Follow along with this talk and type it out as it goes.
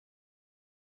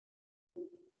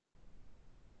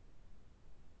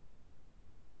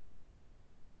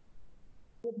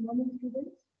Good morning,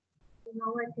 students. So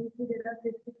now I can see there are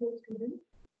 54 students,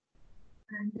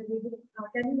 and we will.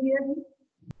 Can you hear me?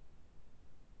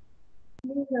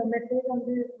 Please message on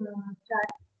the chat.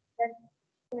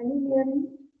 Can you hear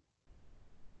me?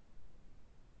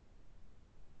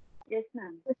 Yes,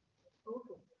 ma'am.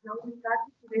 Okay. Now we start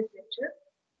today's lecture.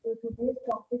 So today's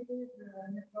topic is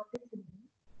nephrotic syndrome.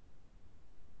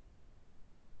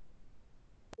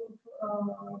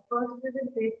 So, first we will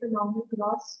take the normal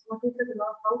gross. What is the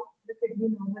gross? How the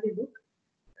kidney normally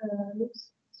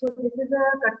looks. So this is a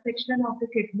cut section of the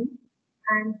kidney,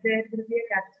 and there will be a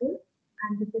capsule,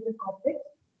 and this is a cortex,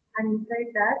 and inside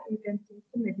that you can see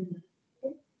the medulla.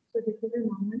 Okay, so this is a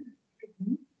normal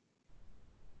kidney.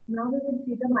 Now we will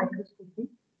see the microscopy.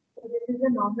 So this is a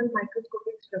normal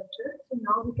microscopic structure. So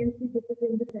now we can see this is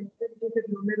in the center, it is a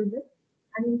glomerulus,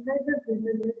 and inside the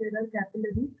glomerulus there are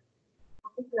capillaries.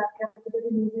 Okay, capillary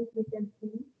movements we can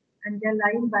see, and they are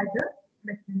lined by the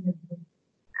messenger cells.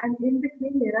 And in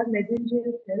between there are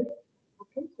mesangial cells.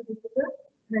 Okay, so this is a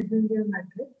mesangial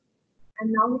matrix.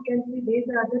 And now we can see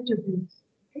these are the tubules.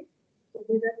 Okay, so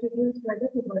these are tubules by the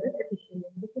tuberous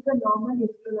epithelium. This is a normal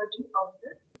histology of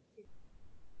the kidney.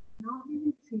 Now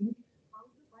we will see how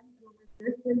the one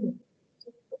glomerulus will look.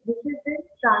 So this is the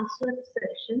transverse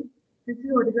section. This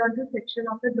is horizontal section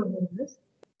of the glomerulus.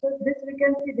 So this we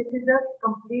can see this is a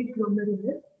complete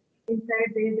glomerulus. Inside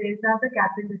there are the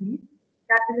capillaries.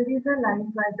 Capillaries are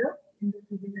lined by the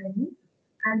endothelial lining,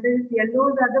 and the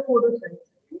yellows are the podocytes.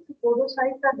 Okay? So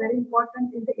podocytes are very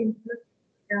important in the influx.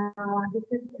 This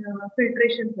is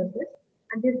filtration process,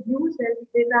 and these blue cells,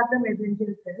 these are the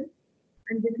mesangial cells,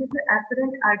 and this is the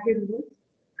afferent arterioles,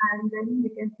 and then we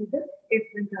can see the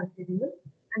afferent arteriole,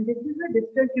 and this is the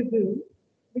distal tubule,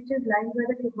 which is lined by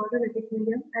the tuberous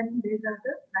epithelium, and these are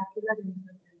the macular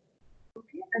cells.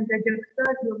 Okay, and the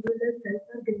juxtaglomerular cells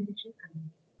are greenish in color.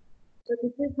 So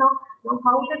this is now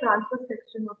how the transverse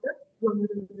section of the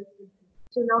glomerulus is.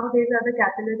 So now these are the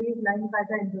capillaries lined by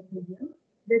the endothelium.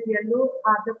 These yellow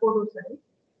are the podocytes,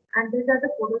 and these are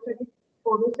the podocyte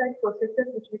processes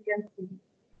which we can see.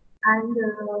 And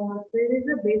there is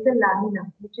a basal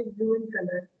lamina which is blue in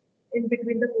color in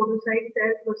between the podocyte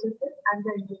cell processes and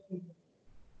the endothelium.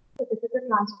 So this is the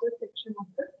transverse section of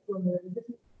the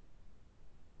glomerulus.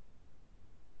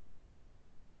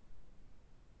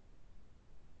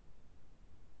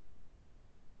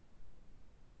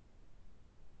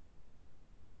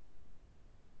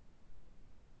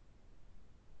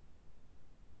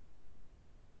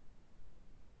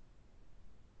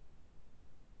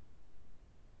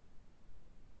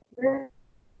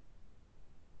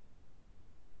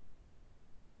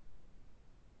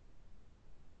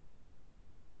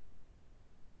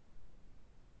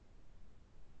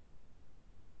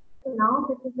 So now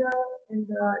this is in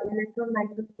the electron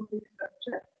microscopic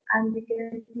structure, and we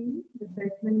can see the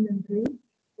basement membrane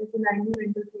with the lining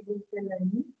endothelial cell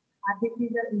lining.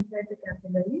 RBCs are inside the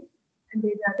capillaries, and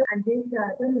these are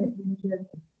the mesangial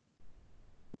cells.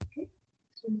 Okay.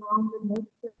 So now we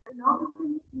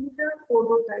can see the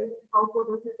podocytes, how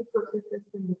podocytic processes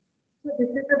will look. So this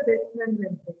is the basement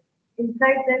membrane.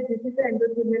 Inside that, this is the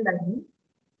endothelial lining,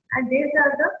 and these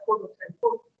are the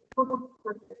processes.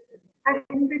 And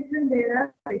in between there are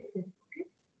spaces. Okay.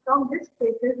 From these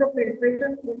spaces, the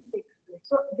filtration will take place.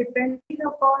 So depending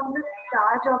upon the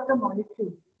charge of the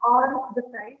molecule, or the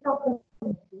size of the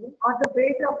molecule, or the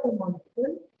weight of the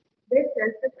molecule, these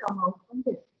cells will come out from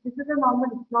this. This is a normal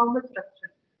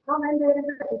structure. Now when there is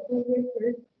a epithelial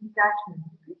cell detachment,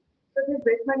 okay, so this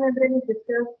basement membrane is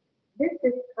disturbed. This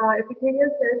epithelial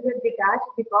cells will detach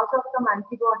because of some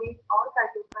antibodies or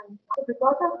cytokines. So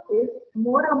because of this,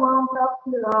 more amount of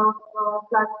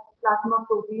plasma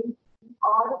protein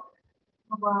or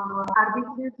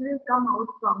RBCs will come out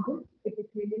from the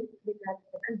epithelial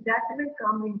detachment, and that will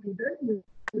come into the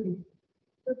urine.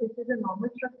 So this is a normal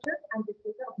structure, and this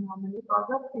is abnormal because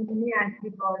of any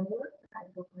antibody or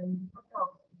cytokines or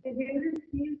toxins. So we will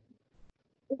see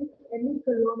if any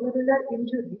glomerular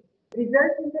injury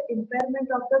results in the impairment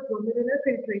of the glomerular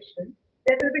filtration,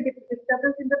 there will be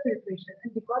disturbance in the filtration,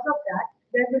 and because of that,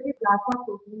 there will be plasma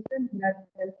proteins and blood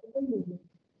cells in the urine.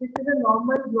 This is a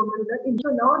normal glomerular injury.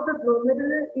 So now the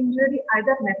glomerular injury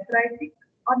either nephritic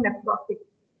or nephrotic.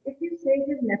 If you say it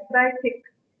is nephritic,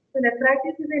 so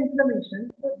nephritis is inflammation,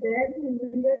 so there you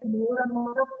will get more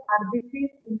amount of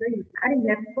RBCs in the urine. And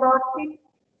nephrotic,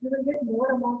 you will get more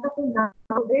amount of. Now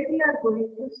today we are going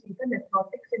to see the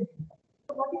nephrotic syndrome.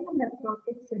 So what is the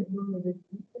nephrotic syndrome? It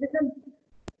is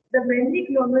the many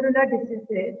glomerular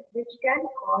diseases which can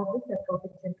cause this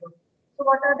nephrotic syndrome. So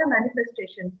what are the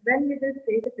manifestations when we will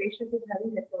say the patient is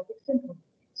having nephrotic syndrome?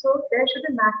 So there should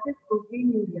be massive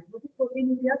proteinuria. What is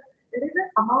proteinuria? There is an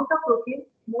amount of protein,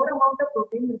 more amount of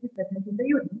protein will be present in the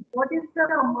urine. What is the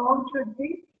amount should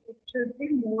be? It should be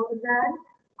more than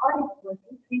or equal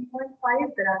to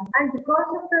 3.5 grams. And because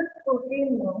of the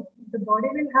protein loss, the body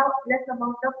will have less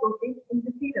amount of protein in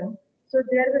the serum. So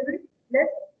there will be less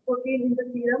protein in the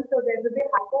serum. So there will be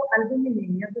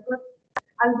hypoalbuminemia because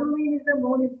albumin is the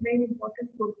main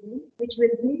important protein which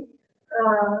will be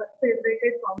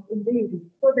separated from in the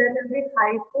urine. So there will be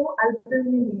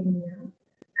hypoalbuminemia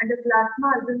and the plasma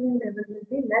albumin level will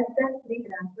be less than 3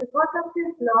 grams. Because of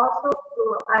this loss of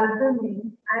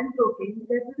albumin and protein,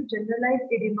 there will be generalized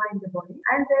edema in the body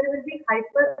and there will be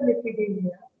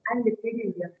hyperlipidemia and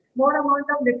lipiduria. More amount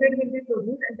of lipid will be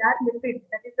produced and that lipid,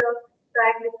 that is a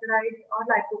triglyceride or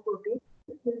lipoprotein,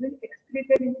 will be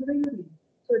excreted into the urine.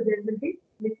 So there will be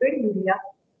lipiduria.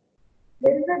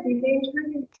 There is a derangement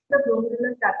in the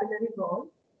glomerular capillary wall,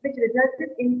 which results in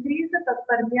increased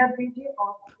permeability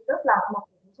of the plasma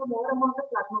protein. So more amount of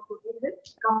plasma protein will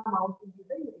come out into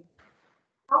the urine.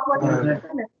 Now, what is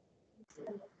the next?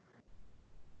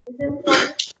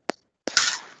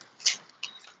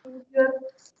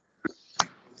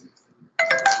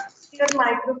 Your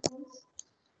microphones,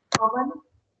 Pavan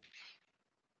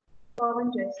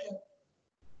Jaiswal.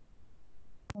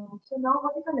 So now,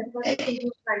 what is the nephrotic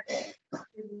syndrome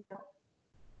criteria?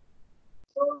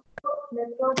 So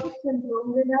nephrotic syndrome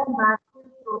will have massive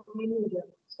proteinuria.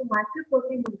 So massive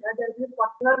proteinuria, there will be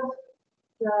plus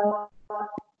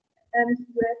m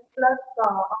square plus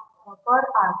per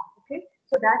hour. Okay,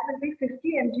 so that will be 50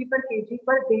 mg per kg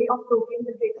per day of protein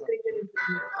will be excreted into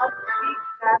the or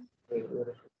 3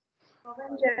 grams.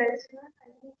 Pavan Jaiswal,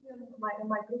 I think your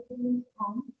microphone is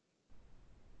on.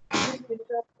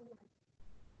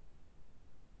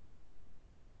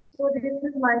 So this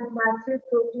is my massive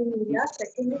proteinuria.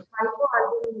 Second is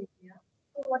hypoalbuminemia.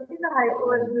 So what is the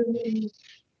hypoalbuminemia?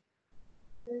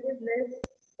 There is less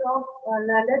of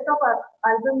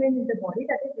albumin in the body,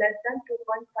 that is less than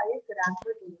 2.5 grams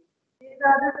per day. These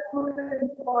are the two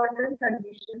important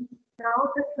conditions. Now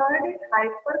the third is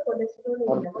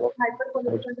hypercholesterolemia. What is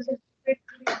hypercholesterolemia?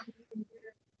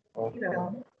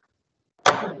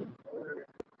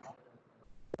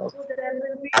 So there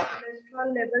will be cholesterol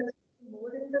levels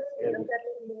more in the serum, that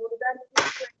is more than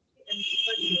 220 mg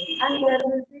per day. And there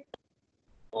will be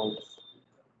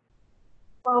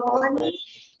Pavan,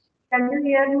 can you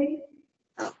hear me?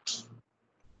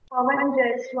 Pavan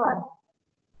Jaiswal,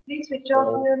 please switch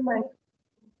off your mic.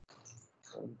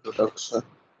 Introduction.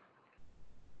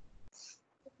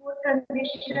 The fourth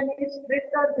condition is with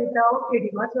or without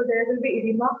edema. So there will be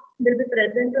edema, will be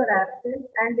present or absent,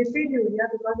 and lipiduria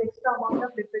because extra amount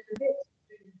of lipid will be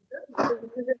excreted. So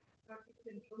this is a nephrotic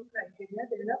syndrome criteria.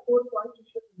 There are 4 points you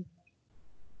should know.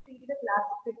 See the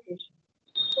classification.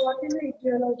 So what is the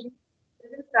etiology?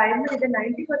 This is primary. The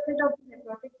 90% of the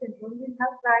nephrotic syndrome will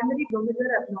have primary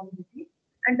glomerular abnormality,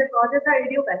 and the causes are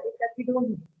idiopathic that we don't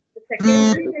know. The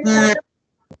secondary is the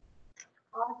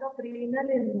cause of renal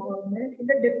involvement in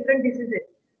the different diseases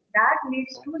that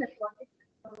leads to nephrotic.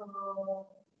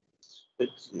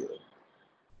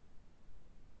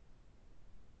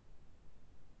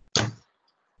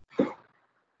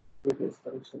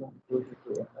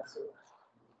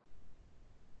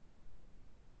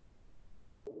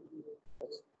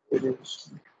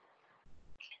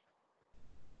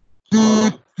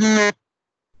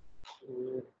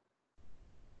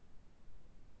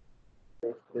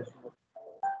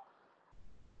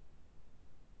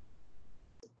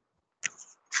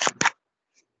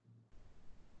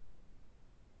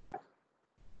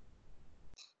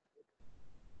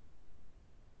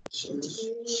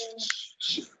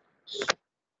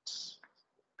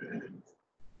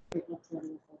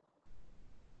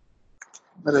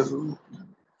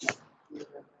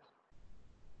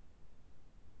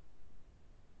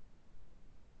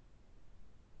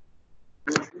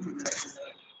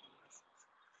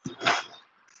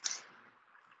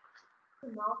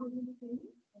 Now we will see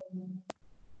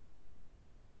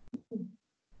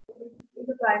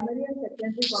the primary and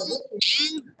secondary causes.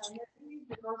 Primary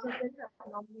because of the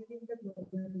abnormality in the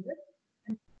glomerular,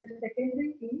 and the secondary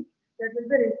is that will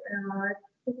be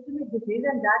systemic disease,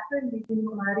 and that will lead to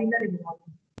renal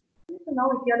involvement. So now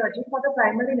etiology for the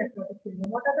primary nephrotic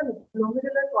syndrome. What are the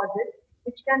glomerular causes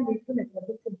which can lead to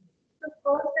nephrotic syndrome? The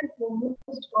first and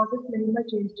foremost causes minimal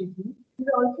change disease. It is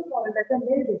also called as a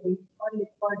Mill disease or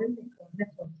lymphoidal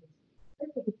nephrosis. So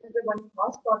this is the one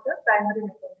cause for the primary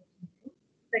nephrotic syndrome.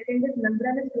 Second is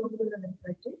membranous glomerular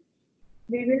nephritis.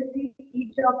 We will see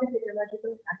each of the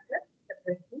physiological factors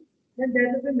separately. Then there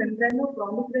will be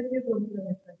membranoproliferative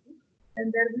glomerular nephritis,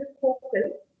 and there will be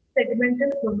focal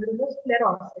segmental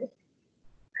glomerulosclerosis,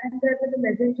 and there is the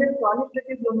messenger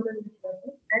proliferative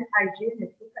glomerulonephrosis and IgA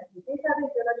nephropathy. These are the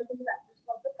etiological factors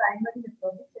of the primary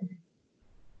nephrotic syndrome.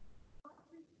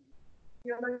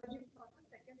 Etiology of the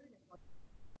secondary nephrotic.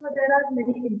 So there are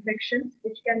many infections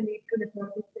which can lead to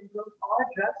nephrotic syndrome or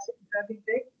drug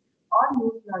effect or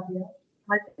neoplasia,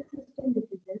 multisystem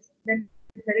diseases, then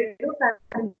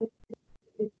hereditary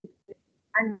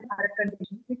and other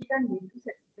conditions which can lead to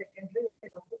secondary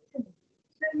nephrotic syndrome.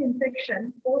 So an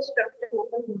infection post-structural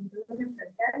focal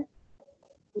glomerulonephritis,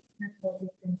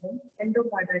 nephrotic syndrome,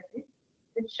 endocarditis,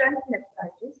 then shunt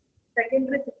nephritis,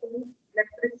 secondary syphilis,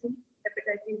 leprosy,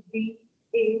 hepatitis B,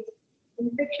 AIDS,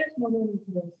 infectious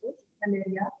mononucleosis,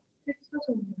 malaria,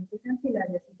 schistosomiasis, and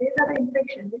filariasis. These are the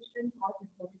infections which can cause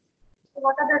nephrotic syndrome. So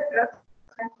what are the drugs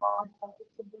that can cause nephrotic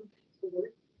syndrome?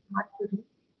 Mercury,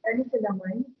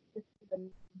 penicillamine,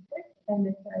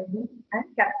 MSID, and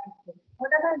captive.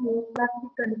 What are the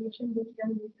neoplastic conditions which can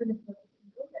lead to nephrotic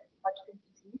syndrome? Like Hodgkin's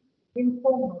disease,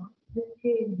 lymphoma,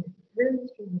 leukemia,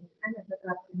 Wilms tumor, and other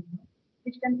carcinoma,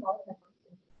 which can cause nephrotic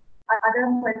syndrome. Other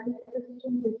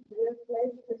multi-system diseases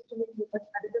like systemic lupus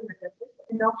erythematosus,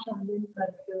 enoxaparin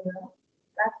purpura,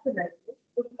 vasculitis,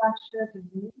 Goodpasture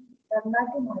disease,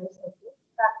 dermatomyositis,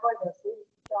 sarcoidosis,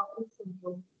 Sjogren's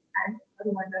syndrome, and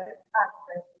rheumatoid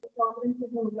arthritis. Sjogren's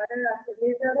syndrome, rheumatoid arthritis,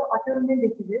 these are the autoimmune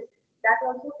diseases that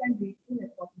also can lead to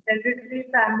nephrotic. Hereditary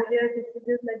familial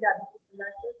diseases like diabetes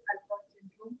mellitus, Alport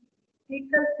syndrome,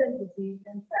 sickle cell disease,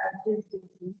 and Fabry's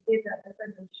disease. These are the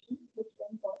conditions which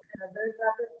can cause others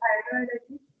are the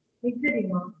thyroiditis,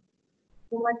 myxedema,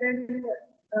 rheumatoid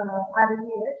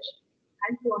RVH,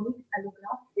 and chronic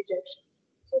allograft rejection.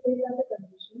 So these are the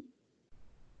conditions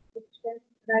which can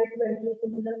right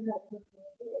ventricular hypertrophy,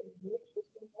 LVH, which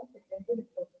can cause secondary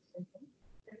nephrotic syndrome.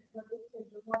 Nephrotic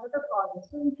syndrome, what are the causes?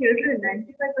 So in children,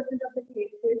 95% of the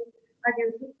cases are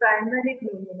due to primary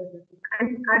glomerulonephritis,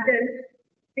 and in adults,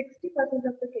 60%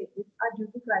 of the cases are due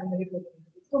to primary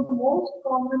glomerulonephritis. So most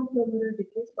common glomerular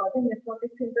disease causing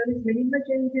nephrotic syndrome is minimal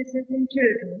changes in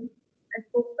children, and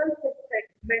focal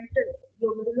segmental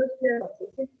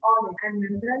glomerulosclerosis is all, and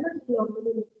membranous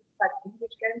glomerulopathy,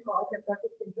 which can cause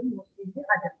nephrotic syndrome mostly in the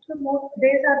adults. So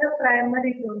these are the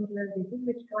primary glomerular disease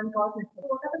which can cause nephrotic.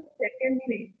 What are the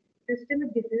secondary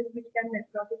systemic disease which can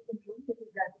nephrotic syndrome, which is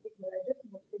diabetic mellitus,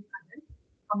 mostly in adults,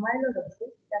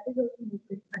 amyloidosis, that is also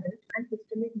mostly in adults, and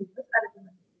systemic lupus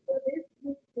erythematosus. So this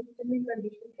systemic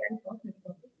condition can cause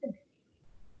nephrotic syndrome.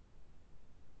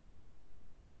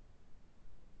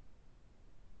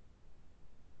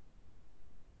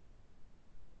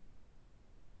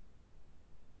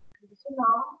 So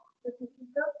now, this is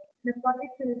the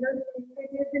nephrotic syndrome. If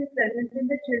it is present in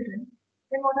the children,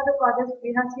 then what are the causes?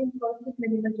 We have seen first is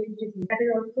minimal change disease. That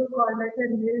is also called as a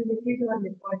nil disease or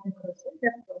lymphoid necrosis.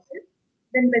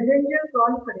 Then messenger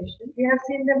proliferation. We have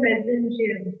seen the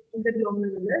messenger in the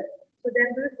glomerular. So there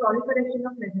will be proliferation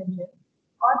of messenger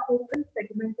or focal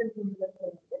segmental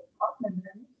glomerulonephritis or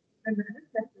membranous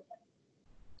nephropathy.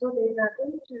 So these are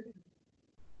the children.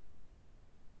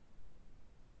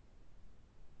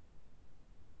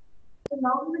 So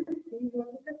now we will see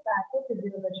what is the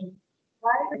pathophysiology.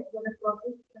 Why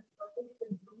nephrotic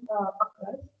syndrome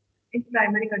occurs in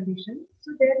primary conditions.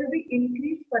 So there will be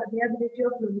increased permeability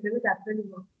of glomerular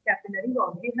capillary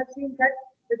wall. We have seen that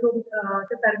the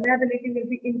permeability will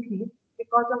be increased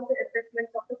because of the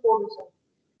assessment of the podocyte.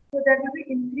 So there will be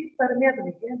increased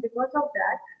permeability, and because of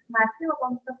that, massive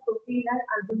amounts of protein and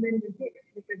albumin will be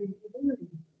excreted into the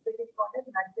urine. So it is called as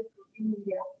massive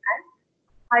proteinuria and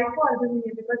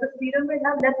hypoalbuminemia, because the serum will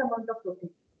have less amount of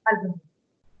protein, albumin.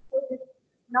 So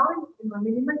now in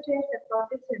minimal change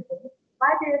nephrotic syndrome,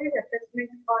 why there is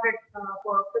assessment for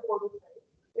the podocyte?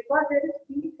 Because there is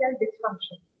T cell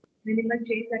dysfunction. Minimal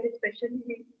change that is especially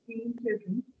seen in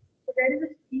children. So there is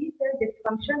a T cell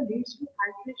dysfunction leads to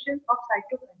alteration of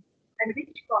cytokines, and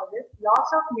which causes loss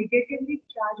of negatively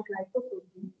charged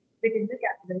glycoprotein within the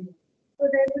capillary. So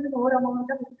there is more amount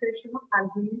of excretion of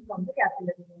albumin from the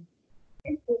capillary.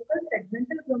 In focal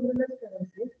segmental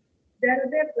glomerulosclerosis, there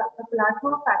will be a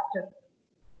plasma factor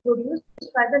produced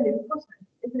by the lymphocyte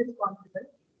is responsible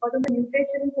for the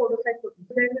mutation in podocyte protein.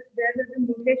 So there will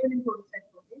be mutation in podocyte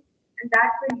protein, and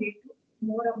that will lead to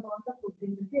more amount of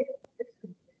protein will be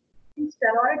excreted. In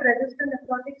steroid-resistant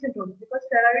nephrotic syndrome, because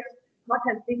steroids not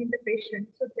helping in the patient,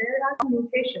 so there are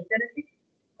mutations. Genetic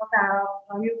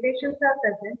mutations are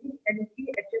present in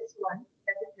NPHS1,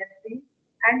 that is nephrine,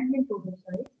 and in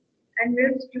podocytes, and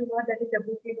Wilms tumor, that is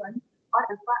WT1 or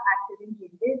alpha activin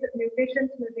gene. These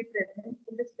mutations will be present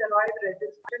in the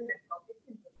steroid-resistant nephrotic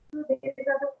syndrome. So these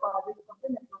are the causes of the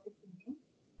nephrotic syndrome.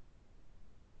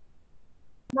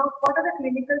 Now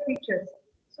clinical features?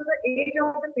 So the age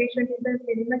of the patient in the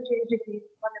minimal change disease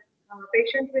or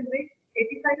patient will be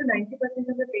 85 to 90%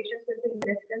 of the patients will be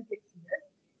less than 6 years,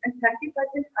 and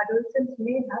 30% adolescents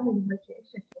may have minimal change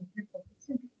symptoms.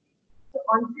 So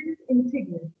onset is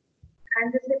insidious, and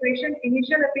the patient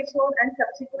initial episode and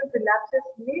subsequent relapses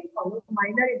may follow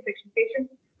minor infection.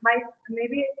 Patient might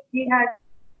maybe he had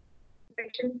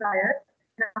infection prior,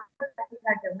 and after that he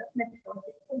had developed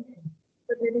nephrotic symptoms.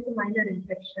 So there is a minor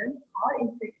infection or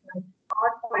infection or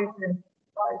poison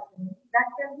that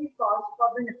can be caused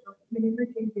for the minimal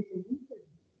change disease in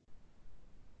children.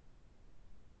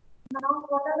 Now,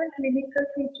 what are the clinical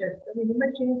features? The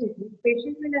minimal change disease,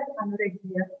 patient will have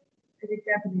anorexia,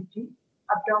 irritability,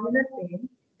 abdominal pain,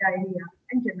 diarrhea,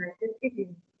 and genital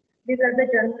itching. These are the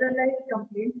generalized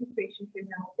complaints the patient will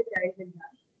have, the diet will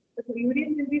have. The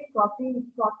urine will be frothy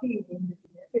urine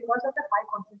because of the high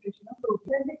concentration of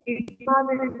protein. The edema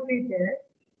will be there,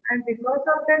 and because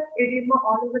of that edema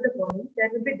all over the body, there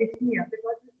will be dyspnea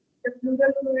because the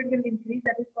pleural fluid will increase,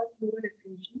 that is called pleural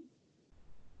effusion.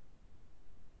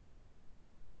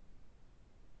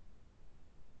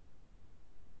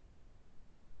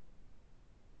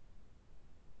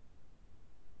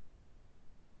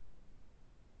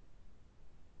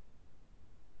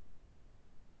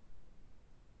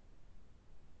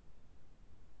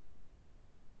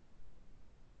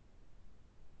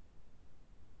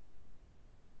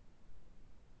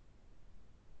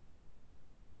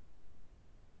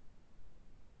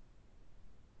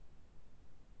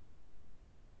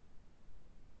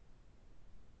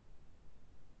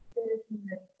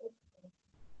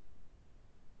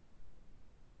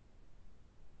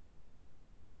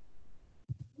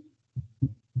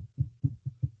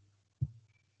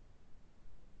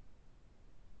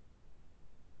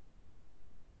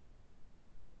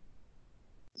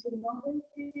 So now when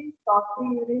we see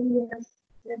frothy urine,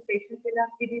 then patient will have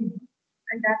edema,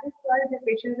 and that is why the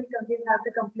patient will have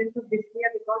the complaints of dyspnea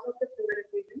because of the pleural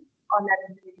effusion or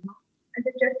lateral edema, and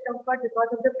the chest comfort because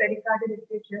of the pericardial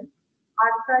effusion,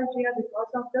 arthralgia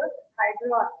because of the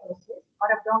hydroarthrosis, or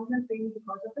abdominal pain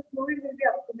because of the fluid will be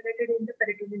accumulated in the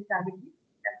peritoneal cavity,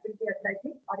 that will be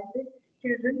ascitic, or in the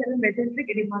children, then mesenteric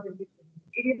edema will be present.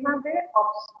 Edema may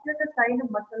obscure the sign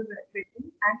of muscle wasting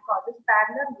and causes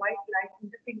parallel white light in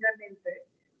the fingernail bed.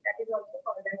 That is also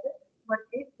called as a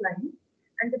Murphy's line.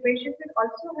 And the patient will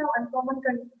also have uncommon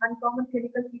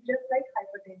clinical features like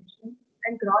hypertension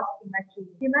and gross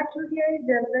hematuria. Hematuria is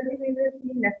generally we will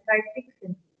see nephritic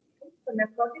symptoms. So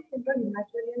nephrotic syndrome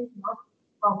hematuria is not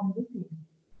commonly seen.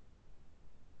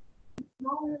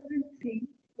 Now we will see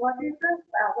what is the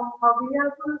how we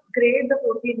have to grade the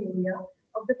proteinuria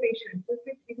of the patient. So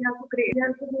we have to grade, we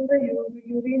have to do the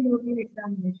urine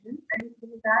examination, and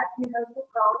in that we have to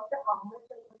count the how much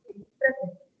of protein is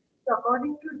present. So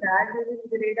according to that, we will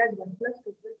grade as 1 plus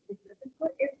 2 plus 3 plus.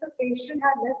 So if the patient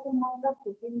has less amount of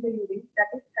protein in the urine,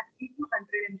 that is 30 to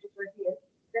 100 mg per dl,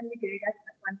 then we grade as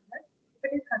 1 plus. If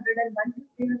it is 101 to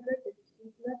 300, it is 2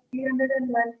 plus.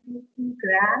 301 to 2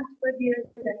 grams per dl,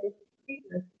 that is 3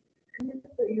 plus. And if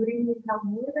the urine will have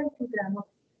more than 2 grams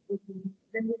of protein,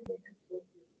 then we grade as 4 plus.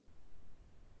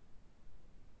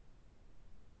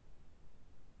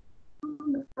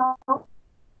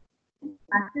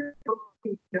 Active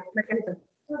mechanism.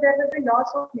 So there will be loss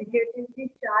of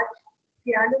negatively charged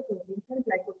cyanoproteins and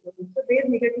glycoproteins. So these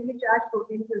negatively charged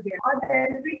proteins will be, or there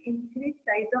will be increased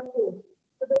size of pores.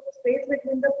 So the space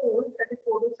between the pores, that is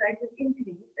podocyte, will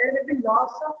increase. There will be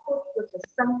loss of food processors.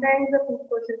 Sometimes the food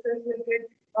processors will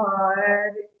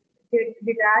get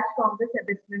detached from the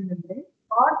sebaceous membrane,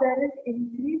 or there is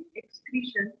increased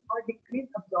excretion or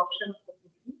decreased absorption of the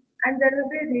protein, and there will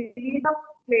be release of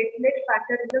platelet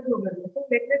factor in the glomerulus. So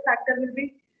platelet factor will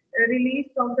be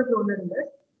released from the glomerulus,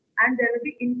 and there will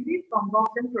be increased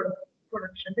thromboxane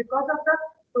production. Because of the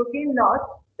protein loss,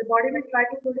 the body will try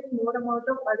to produce more amount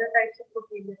of other types of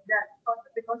protein.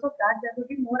 Because of that, there will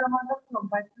be more amount of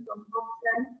thromboxane.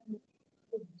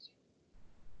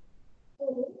 So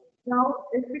now,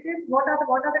 if it is, what are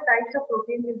the types of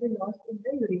protein will be lost in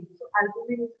the urine? So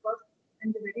albumin is first,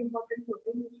 and the very important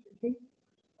protein which will be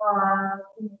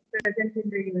present in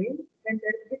the urine. Then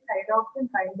there is the thyroxine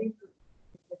binding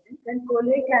protein. Then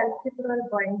cholecalciferol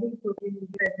binding protein will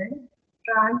be present,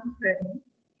 transferrin,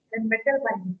 then metal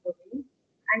binding protein,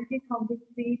 antithrombic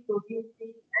C, protein C,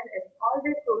 and S. All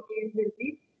these proteins will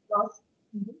be lost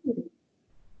in the urine.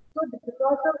 So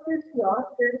because of this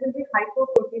loss, there will be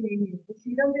hypoproteinemia. The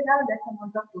serum will have less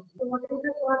amount of protein. So what is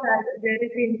the cause? There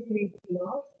is increased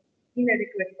loss,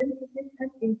 inadequate synthesis,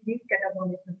 and increased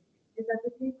catabolism. These are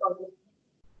the three causes.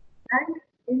 And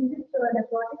in this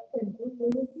nephrotic syndrome,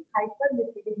 we will see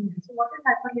hyperlipidemia. So what is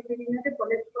hyperlipidemia? The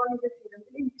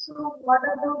what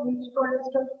are the which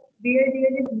cholesterol?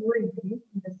 VLDL is more increased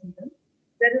in the serum.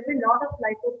 There is a lot of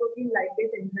lipoprotein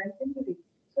lipase enzymes in urine.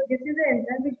 So this is an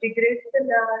enzyme which degrades the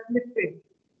lipid.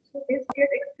 So this get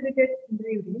excreted in the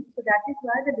urine. So that is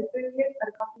why the lipid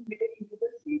are accumulated into the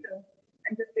serum,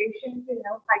 and the patient will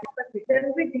have hyperlipidemia. There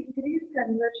will be decreased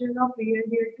conversion of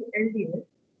VLDL to LDL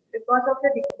because of the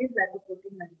decreased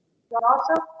lipoprotein level. Loss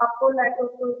of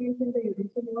apolipoproteins in the urine,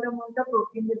 so more amount of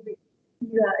protein will be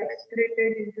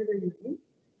excreted into the urine,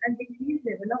 and decreased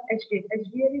level of HDL.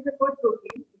 HDL is a good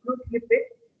protein, good lipid,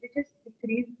 which is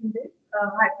decreased in the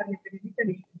hyperlipidemic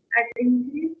condition. And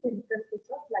increased synthesis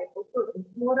of lipoprotein.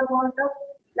 More amount of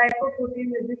lipoprotein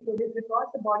will be produced because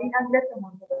the body has less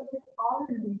amount of it. This all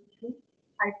leads to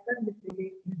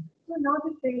hyperlipidemia. So now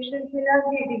the patient will have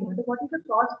edema. So what is the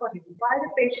cause for it? Why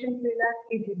the patient will have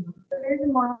edema? So there is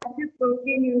a massive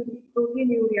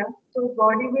proteinuria. So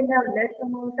body will have less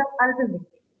amount of albumin.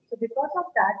 So because of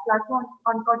that, plasma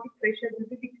oncotic pressure will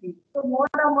be decreased. So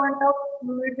more amount of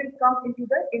fluid will come into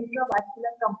the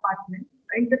intravascular compartment.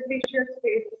 Interstitial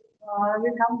space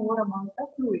will have more amount of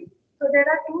fluid. So there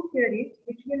are two theories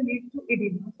which will lead to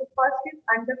edema. So first is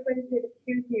underfilled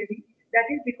theory. That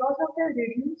is because of the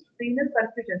reduced renal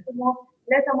perfusion. So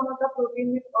less amount of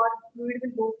protein or fluid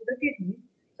will go to the kidney.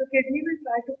 So kidney will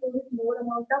try to produce more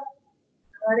amount of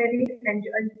release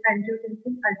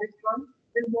angiotensin, aldosterone,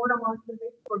 will more amount will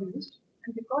be produced,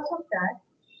 and because of that,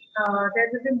 there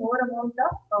will be more amount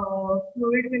of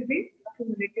fluid will be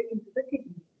accumulated into the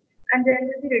kidney, and there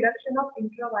will be reduction of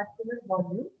intravascular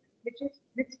volume, which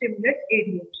stimulates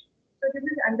ADH. So this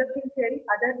is underfill theory.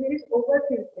 Other theory is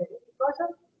overfill theory. Because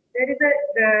of there is a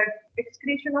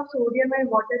excretion of sodium and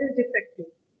water is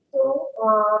defective. So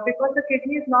because the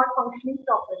kidney is not functioning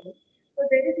properly, so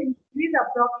there is increased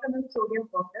absorption of sodium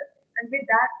water, and with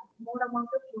that more amount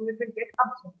of fluid will get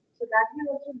absorbed. So that will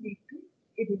also lead to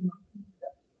edema in the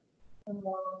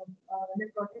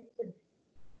nephrotic system.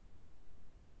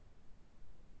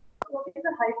 What is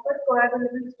the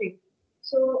hypercoagulable state?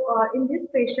 So in this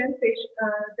patient, they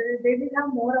will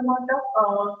have more amount of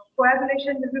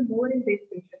coagulation will be more in this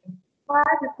patient. Why?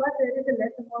 Because there is a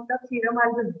less amount of serum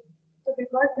albumin. So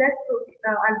because less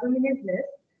albumin is less,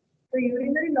 the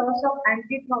urinary loss of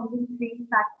antithrombin 3,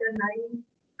 factor 9,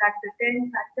 factor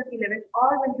 10, factor 11,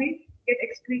 all will be get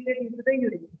excreted into the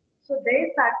urine. So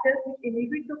these factors which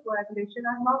inhibit the coagulation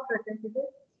are not present in the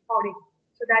body.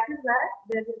 So that is why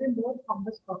there will be more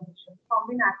thrombus formation.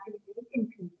 Thrombin activity will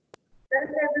increase. Then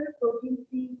there will be protein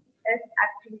C, S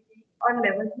activity or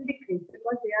levels will decrease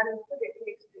because they are also getting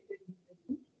excreted in the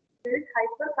urine. There is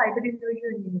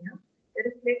hyperfibrinogenemia.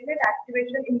 There is platelet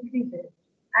activation increases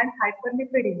and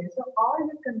hyperlipidemia. So all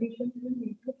these conditions will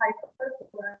lead to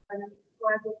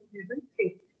hypercoagulable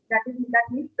state. That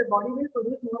means the body will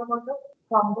produce more amount of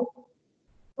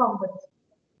thrombus.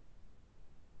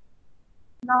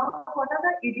 Now, what are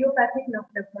the idiopathic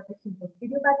nephrotic symptoms?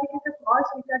 Idiopathic is the cause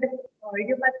which are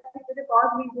idiopathic is the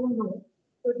cause we don't know.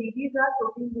 So DDs are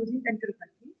protein losing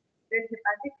enteropathy, then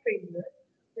hepatic failure,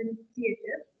 then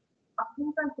CHF,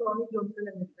 acute and chronic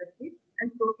glomerular nephropathy, and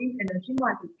protein energy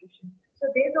malnutrition. So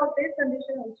these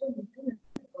conditions also lead to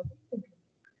nephrotic syndrome.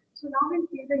 So now we'll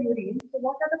see the urine. So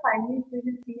what are the findings we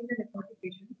will see in the nephrotic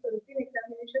patient? So routine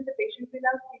examination, the patient will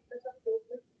have features of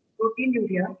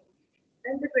proteinuria.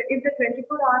 Then if the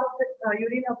 24-hour of the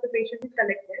urine of the patient is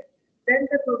collected, then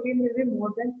the protein will be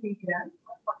more than 3 grams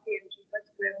or 40 mg per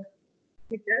square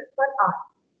meter per hour.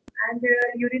 And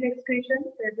urine excretion,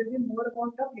 there will be more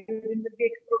amount of urine will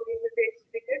be protein will be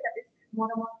excreted, that is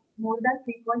more than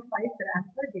 3.5 grams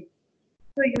per day.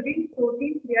 So urine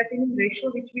protein creatinine ratio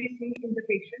which we see in the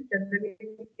patient generally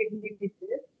in kidney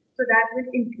disease, so that will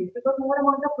increase because more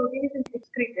amount of protein is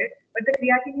excreted, but the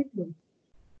creatinine is low.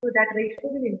 So that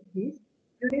ratio will increase.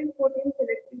 Urine protein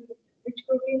selectively, which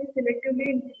protein is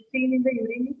selectively seen in the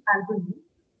urine is albumin,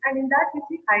 and in that we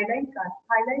see hyaline cast.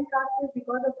 Hyaline cast is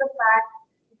because of the fat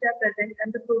which are present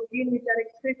and the protein which are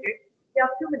excreted, they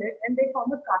accumulate and they form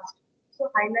a cast.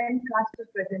 So hyaline cast is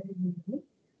present in urine,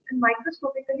 and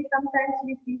microscopically sometimes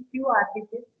we see few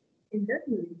RBCs in the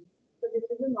urine. So this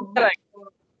is a normal.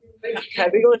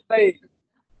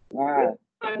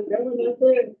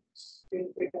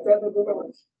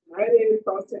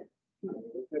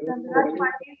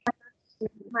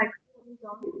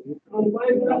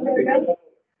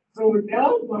 So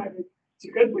now my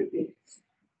chicken with me.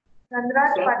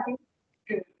 Chandra's party.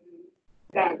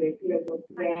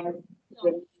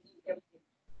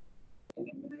 We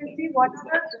will see what are the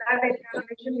blood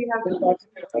examination we have to do.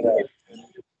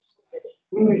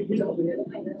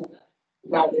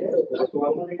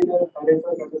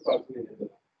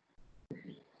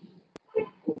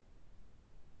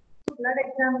 blood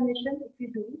examination, if we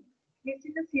do, we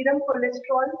see the serum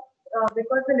cholesterol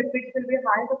because the lipids will be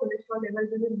high, the cholesterol level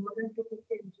will be more than 250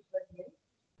 mg per day.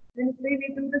 Then we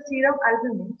do the serum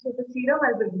albumin. So the serum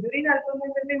albumin, urine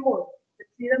albumin will be more. The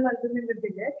serum albumin will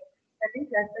be less, that is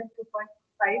less than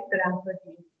 2.5 grams per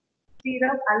day.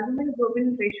 Serum albumin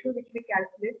globulin ratio which we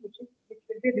calculate, which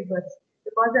will be reversed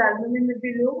because the albumin will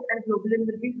be low and globulin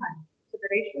will be high. So the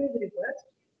ratio is reversed.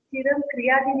 Serum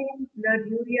creatinine, blood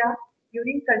urea,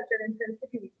 urine culture and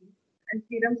sensitivity, and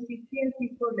serum C3 and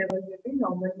C4 levels will be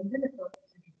normal in the nephrotic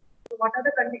syndrome. So what are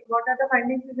the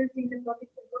findings we will see in nephrotic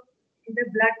syndrome? In the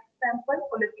blood sample,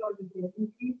 cholesterol will be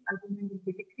increased, albumin will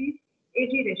be decreased,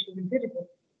 Ag ratio will be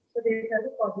reversed. So these are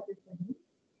the positive findings.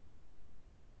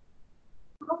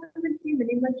 Now we will see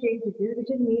minimal change disease, which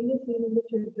is mainly seen in the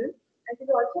children, and it is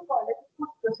also called as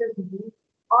food process disease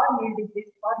or meal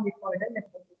disease or nephrotic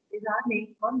nephrosis. These are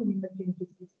named for minimal change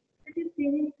disease. It is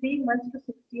seen in 3 months to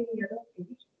 16 years of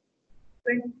age.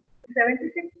 76%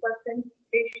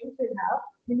 patients will have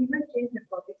minimal change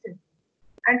nephrotic syndrome,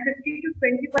 and 50 to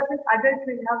 20% adults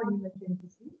will have minimal change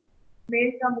disease.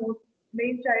 Male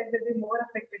child will be more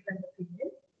affected than the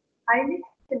female. Highly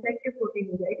selective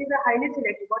proteinuria. It is a highly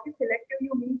selective. What is selective?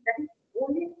 You mean that is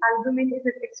only albumin is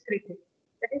excreted.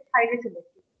 That is highly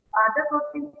selective. Other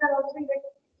proteins are also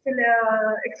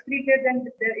excreted, and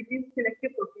it is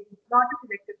selective protein, not a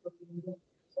selective proteinuria.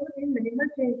 So in minimal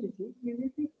change disease, we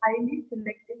will see highly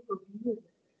selective proteinuria.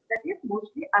 That is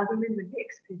mostly albumin will be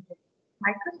excreted.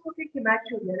 Microscopic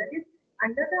hematuria, that is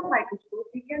under the microscope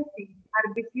we can see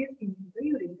RBCs in the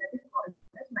urine, that is called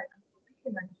as microscopic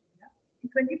hematuria in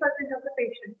 20% of the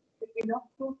patients between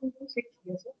 2 to 6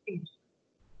 years of age.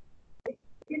 It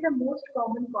is the most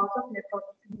common cause of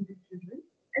nephrotic in children,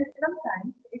 and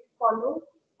sometimes it follows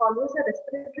a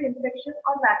respiratory infection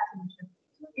or vaccination.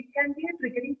 So it can be a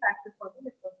triggering factor for the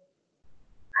nephrotic.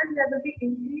 And there will be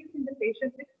increase in the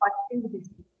patients with Hodgkin's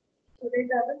disease. So these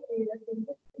are the areas in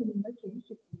the minimal change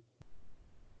disease.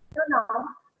 So now,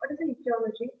 what is the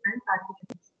etiology and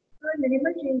pathogens? So in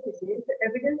minimal change disease, the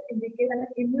evidence indicates an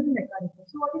immune mechanism.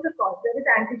 So what is the cause? There is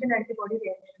antigen-antibody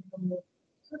reaction from there.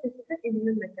 So this is the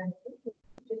immune mechanism which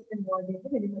is involved in the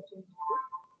minimal change disease.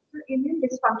 So immune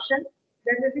dysfunction,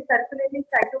 there will be circulating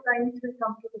cytokines will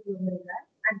come to the glomeruli,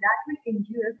 and that will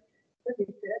injure the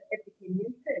visceral epithelial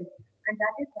cells. And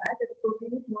that is why the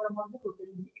protein is more among the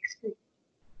protein will be excreted.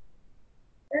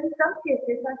 Then some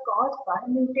cases are caused by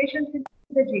mutations in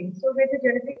the genes. So where the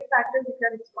genetic factors which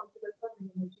are responsible for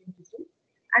minimal change disease,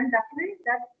 and that way is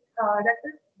the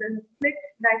split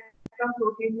from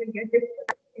protein will get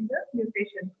dispersed in the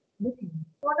mutation in the gene.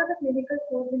 What are the clinical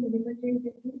causes in minimal change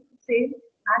disease? Same,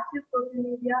 massive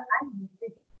proteinuria and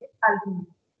missing albumin.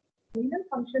 Renal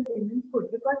function remains good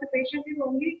because the patient is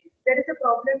only, there is a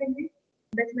problem in the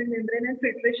basement membrane and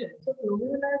filtration. So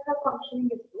glomeruli are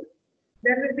functioning is good.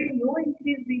 There will be no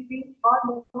increased BP or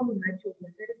no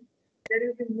hematuria. There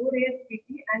will be no raised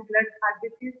BP and blood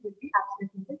RBCs will be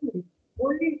absent in the urine.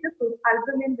 Only the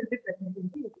albumin will be present in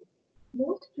the urine.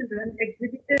 Most children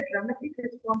exhibit a dramatic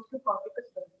response to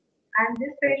corticosteroids, and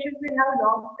this patient will have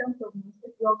long-term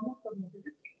prognosis. Long-term prognosis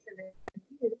is excellent in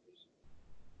this patient.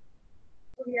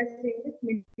 So we are saying this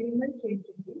minimal change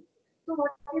disease. So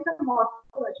what is the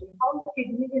morphology? How the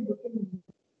kidney is looking?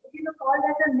 It is called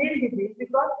as a nil disease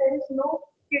because there is no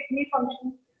kidney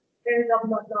function. There is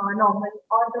normal,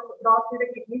 or the cross with the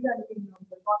kidneys are looking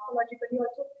normal. Morphologically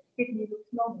also kidney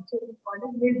looks normal. So it is called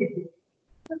as nil disease.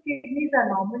 So kidneys are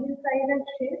normal in size and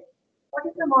shape. What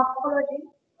is the morphology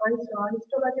or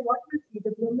histology? What we see?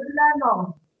 The glomeruli are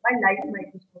normal by light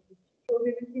microscopy. So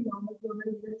we will see normal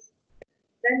glomerulus.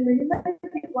 Then minimal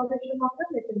deposition of the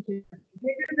mesenteric.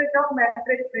 Little bit of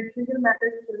mesenteric matter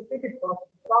will be deposited.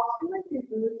 Proximal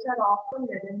tissues are often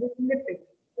laden with lipids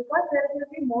because there will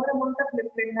be more amount of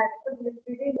lipid.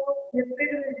 Lipid will be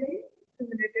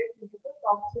accumulated into the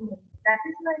proximal. That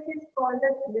is why it is called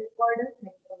as lipoidal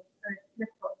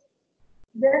nephrosis.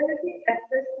 There will be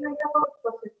assessment of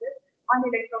processes on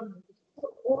electron microscope.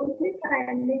 So only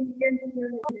finding we can see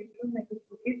on electron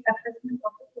microscope is assessment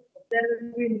of the process. There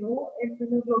will be no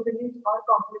immunoglobulins or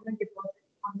complement deposits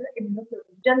on the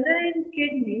immunoglobulin. Generally in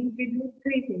kidney, we do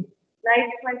 3 things.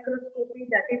 Light microscopy,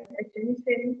 that is HNE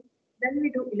staining. Then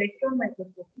we do electron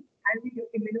microscopy and we do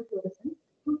immunofluorescence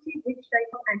to see which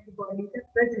type of antibodies are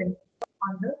present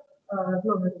on the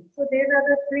glomeruli. So these are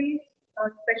the 3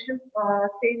 special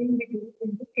staining we do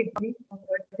in the kidney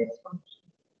dysfunction.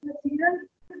 The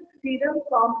serum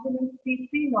complement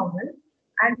C3 normal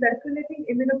and circulating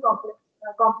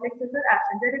complexes are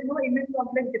absent. There is no immune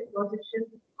complex deposition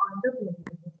on the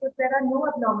glomeruli. So there are no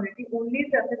abnormality, only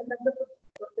the assessment of the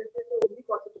processes only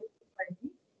positive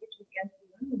finding which we can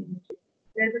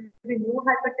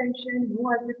hypertension, no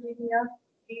acidemia,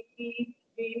 BP,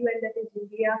 VUL, that is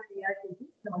urea, creatinine,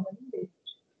 normal in this.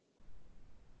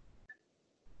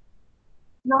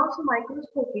 Now, so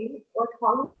microscopy,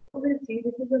 how we will see,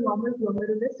 this is a normal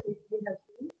glomerulus which we have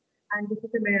seen, and this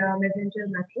is a messenger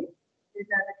matrix. These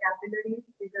are the capillaries,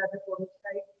 these are the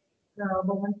porocytes,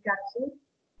 Bowman's capsule.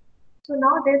 So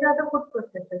now these are the food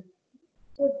processes.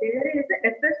 So there is the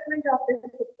assessment of this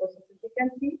food processes. You can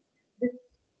see this,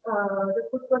 the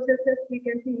food processes we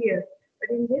can see here, but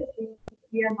in this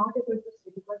we are not able to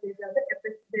see because there is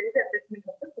assessment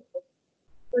of the food process.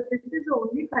 So this is the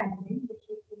only finding which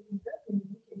we see in the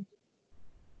immunity.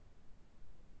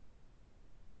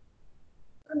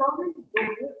 So now we go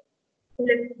to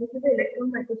this is the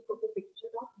electron microscopic picture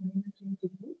of immunogenic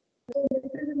disease. So this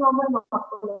is a normal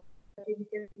morphology. We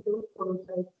can see those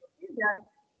porocytes. Okay,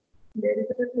 there is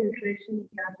a filtration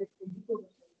gap between the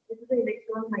porocytes. This is the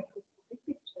electron microscopic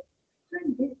picture. So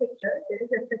in this picture, there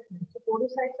is assessment. So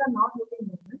porocytes are not looking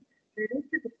normal. There is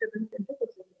a disturbance in the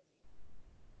process.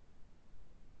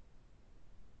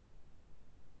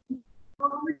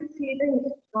 Now we see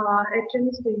the HME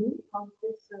staining of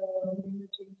this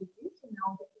immunogenic disease. So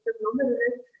now this is the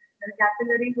glomerulus,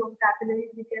 capillaries. From capillaries,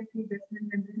 we can see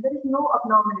basement membrane. There is no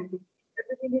abnormality.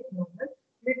 Everything is normal.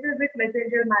 Little bit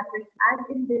messenger matrix, and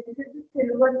in this is the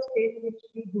silver stage which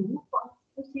we do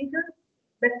to see the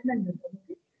basement membrane.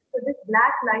 Okay? So this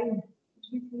black line which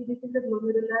we see, this is the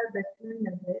glomerular basement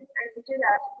membrane, and which is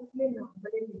absolutely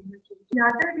normal in immunogenic. In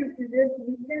other diseases,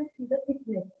 we can see the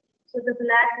thickness. So the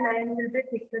black line will be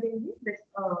thicker in the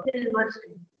silver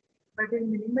stage, but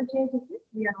in minimal changes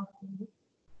we are not seeing it.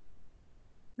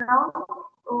 Now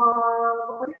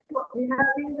we have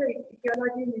seen the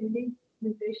etiology mainly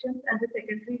mutations, and the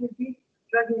secondary will be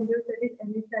drug-induced, that is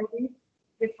NSAID,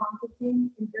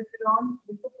 rifampicin, interferon,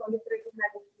 lymphoproliferative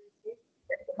malignancies,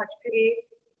 HPA,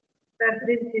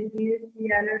 Fabry disease,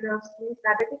 sialodosis,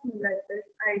 diabetic mellitus,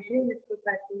 IgA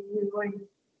nephropathy, liver,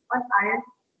 or iron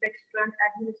dextran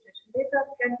administration. These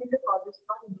can be the causes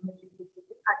for immunogenic disease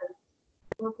in adults.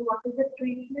 So what is the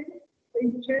treatment? So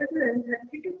in children,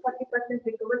 30 to 40%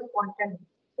 recover spontaneously,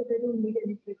 so they don't need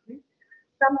any treatment.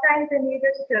 Sometimes they need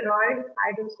a steroid,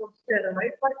 high dose of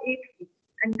steroid for 8 weeks,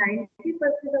 and 90%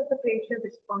 of the patient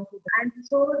respond to that. And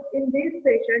so in this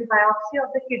patient, biopsy of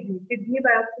the kidney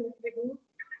biopsy we do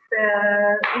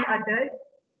in adults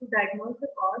to diagnose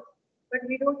the cause, but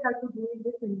we don't have to do in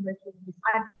this individual.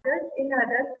 In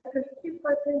adults, 50%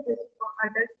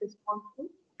 adults respond to,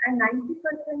 and 90%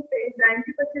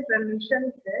 remission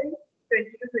is there in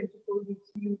 20 to 24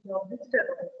 weeks use of the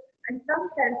steroid. And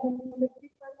sometimes in 50%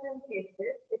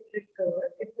 cases, it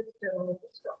recurs if the steroid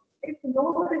is stopped. If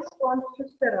no response to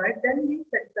steroid, then we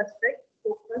suspect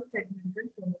focal segmental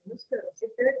glomerulosclerosis.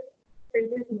 If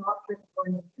it is not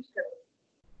responding to steroid.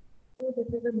 So this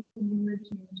is a minimal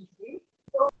change.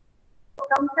 So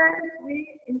sometimes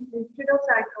we, instead of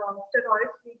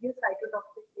steroids, we give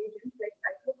cytotoxic agents like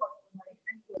cyclophosphamide.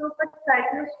 So, but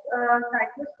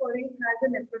cyclosporine has a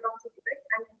nephrotoxic effect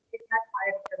and it has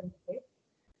high recurrence rate.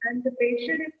 And the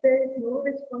patient, if there is no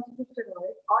response to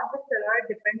steroid or the steroid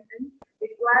dependent,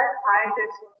 require high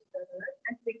dose of steroid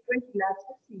and frequent relapse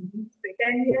of seizing.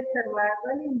 10-year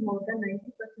survival in more than 90%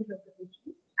 of the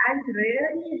patients. And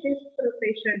rarely these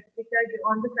patients which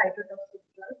are on the cytotoxic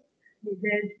drugs,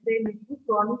 they lead to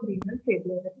chronic renal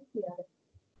failure, that is CRS.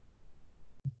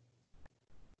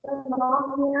 So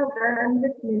now we have done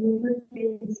with minimal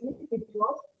changes, which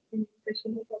was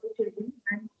especially for the children,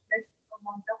 and less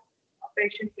amount of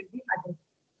patient will be adult.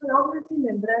 So now we see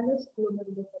membranous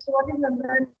glomerulonephritis. So what is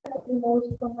membranous? The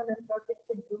most common nephrotic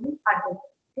syndrome is adult.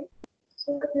 Okay.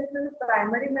 So this is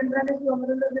primary membranous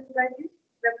glomerulonephritis,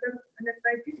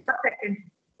 nephritis or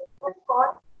secondary. It's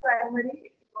called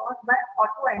primary, it's caused by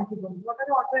autoantibodies. What are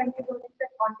the autoantibodies?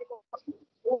 That antibodies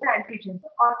own antigen. So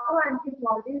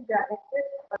autoantibodies directed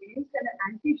against an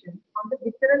antigen on the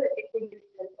visceral epithelial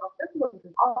cells of the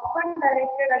glomérulus, often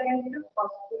directed against the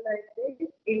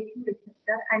phospholipase A2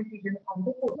 receptor antigen on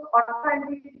the core. So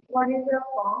autoantibodies are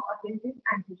formed against this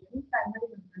antigen in primary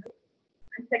membranous.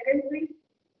 And secondary,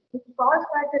 it's caused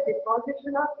by the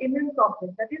deposition of immune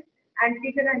complex, that is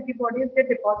antigen antibodies get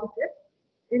deposited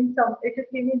in some, it is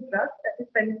seen in drugs, that is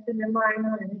penicillamine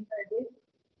or NSAIDs,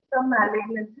 some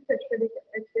malignancies,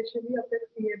 especially of the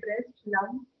breast,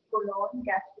 lung, colon,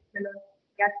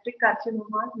 gastric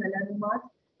carcinomas, melanomas,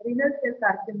 renal cell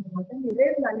carcinomas, and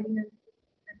rare malignancies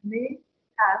may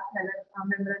have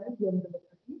membranous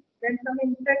glomerulopathy. Then some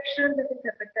infection, that is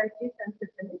hepatitis and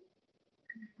syphilis.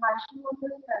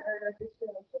 Hashimoto's thyroiditis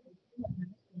will also lead to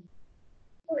membranous glomerulopathy.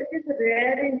 So it is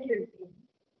rare in children.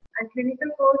 And clinical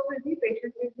course will be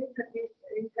patient will be 30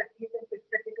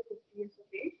 to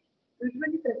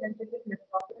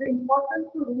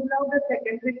out the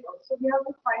secondary cause. So we have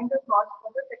to find the cause for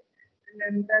the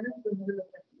membranous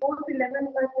glomerulopathy. Most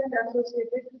 11%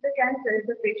 associated with the cancer if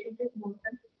the patient is more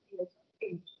than 50 years of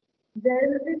age. There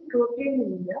will be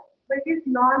proteinuria, but it is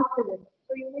non-selective.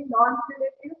 So you need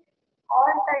non-selective,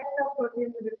 all types of protein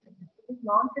will be present. It is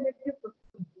non-selective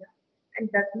proteinuria and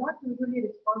does not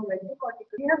usually respond well to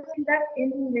corticosteroids. We have seen that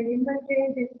in minimal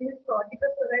change disease,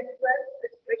 corticosteroids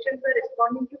patients were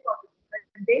responding to corticosteroids,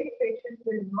 but these patients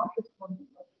will not respond to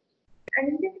corticosteroids. And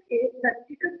in this case,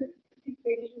 30 to 60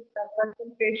 patients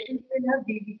patients will have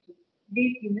DVT,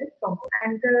 deep venous thrombosis,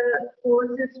 and the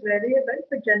course is variable,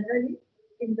 but generally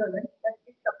indolent, that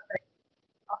is subside.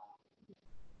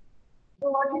 So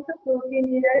what is the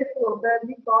proteinuria is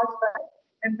probably caused by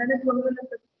membranous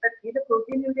glomerulopathy. The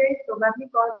proteinuria is probably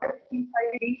caused by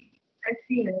C5d and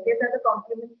CNS. These are the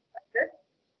complement factors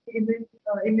in the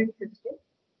immune system.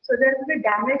 So there will be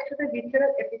damage to the visceral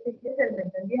epithelial cell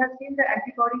membrane. We have seen the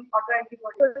antibody,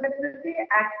 autoantibody. So there will be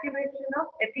activation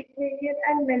of epithelial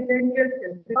and mesangial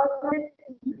cells. Because of this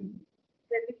injury,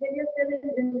 the epithelial cell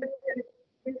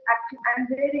is active and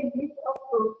there is release of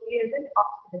protease and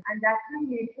oxidant, and that will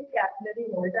lead to capillary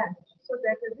wall damage. So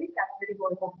there will be capillary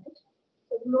wall damage.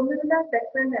 So glomerular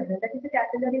Deshpande membrane, that is the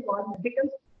capillary wall, becomes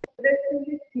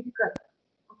progressively thicker,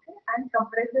 okay, and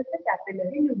compresses the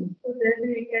capillary lumen. So there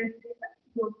we can see the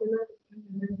glomerular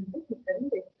membrane is thicker in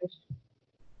this patient.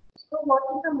 So what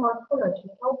is the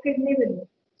morphology? How kidney will be?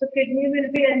 So kidney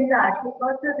will be enlarged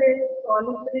because there is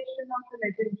proliferation of the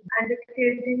mesentery and the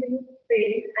kidney will be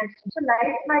pale. And so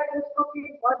light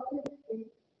microscopy, what we see,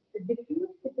 the diffuse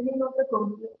thickening of the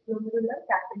glomerular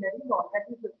capillary wall, that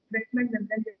is the Deshpande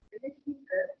membrane will be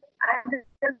thicker, and there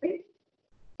will be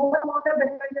more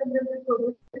Deshpande membrane will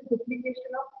produce the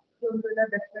duplication of glomerular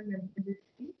Deshpande membrane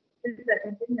is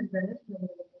present in membranous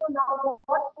glomerulopathy. So now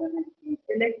what we will see,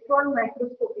 electron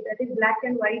microscopy, that is black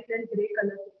and white and gray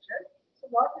color picture. So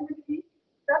what we will see,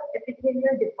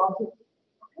 sub-epithelial deposits.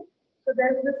 Okay, so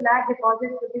there is a black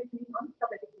deposit to be seen on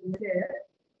sub-epithelial layer,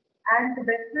 and the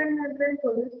Deshpande membrane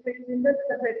produces in the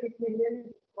sub-epithelial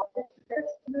deposits.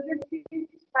 You will see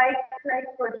spike-like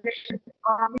projections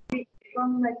on the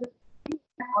electron microscopy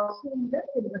and also in the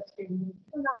silver staining.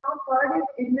 So now third is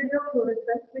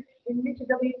immunofluorescence, in which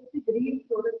we see green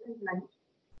fluorescent light,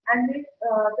 and there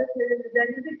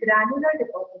is a granular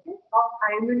deposit of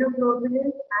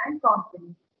immunoglobulins and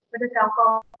complement. But the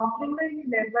complement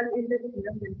level in the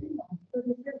serum will be normal. So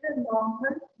this is the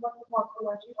normal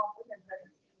morphology of the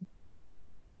membrane.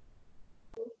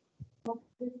 So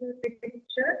this is the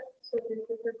picture. So this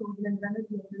is the membranous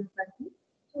glomerulopathy.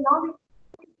 So now we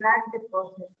see black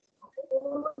deposits. Okay.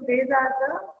 So these are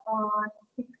the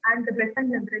thick, and the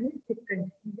Deshpande membrane is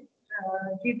thickened.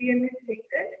 GBM is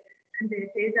thickened. And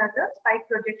these are the spike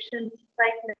projections,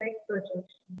 spike-like projections.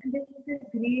 And this is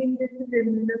green, this is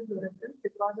immunofluorescence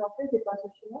because of the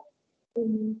deposition of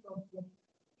immune complex.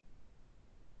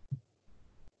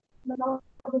 Now,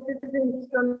 this is the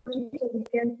histology. So we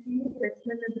can see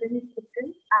Deshpande membrane is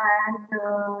thickened, and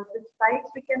the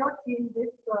spikes we cannot see in this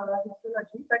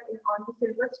histology, but on the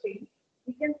silver stain,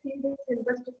 we can see the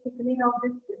silver thickening of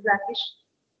this blackish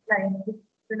line.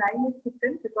 The line is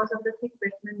thickened because of the thick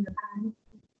Deshpande membrane.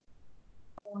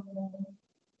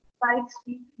 Spikes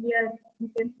here, you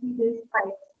can see these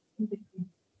spikes in between.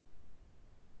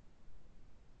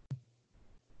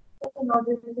 So now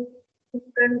this is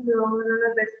different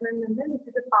glomerular Deshpande membrane. This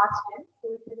is the past tense, so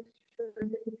it is showing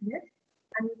the thickness,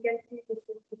 and you can see this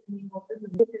is thickening of the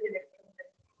electron.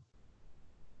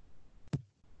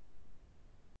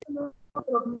 So now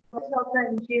prognosis of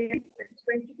the NGA is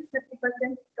 20 to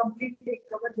 50% completely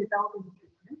recovered without any treatment.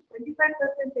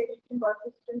 25% patient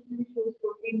persistently shows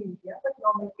proteinuria but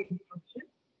normal kidney function,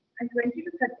 and 20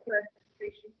 to 30%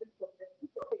 patients with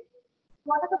progressive proteinuria.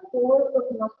 What are the four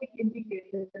prognostic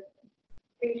indicators?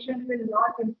 Patient will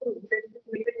not improve. There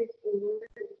is old.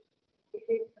 If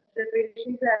the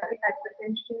patient is having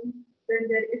hypertension, then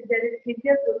if there is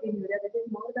severe proteinuria, that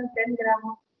is more than 10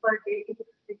 grams per day. If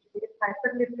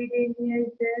hyperlipidemia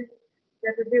is there,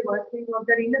 there will be worsening of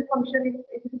the renal function if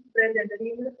it is present. The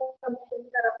renal functions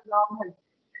are abnormal,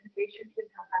 and the patient will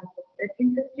have hypertension.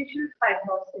 Interstitial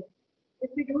fibrosis. If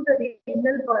we do the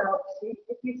renal biopsy,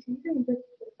 if we see the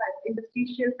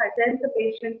interstitial fibrosis, then the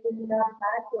patient will have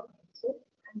bad prognosis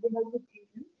and will have to give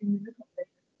him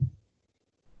immunosuppression.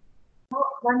 Now,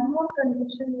 one more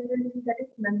condition we will see, that is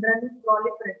membranous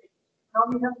proliferative. Now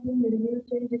we have seen minimal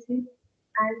change disease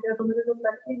and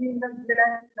glomerulopathy in the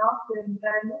membrane. Now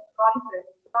membranous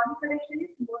proliferation. Proliferation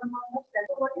is more amount of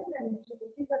cells. What is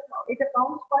nephrotic? It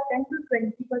accounts for 10 to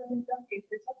 20% of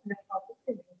cases of nephrotic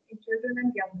syndrome in children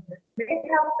and young adults. They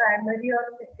have primary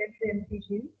or secondary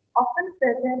MPG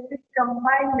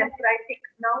nephritic.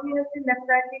 Now we have seen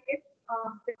nephritic is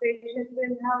the patient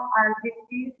will have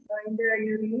RBCs in the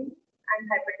urine and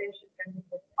hypertension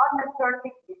condition or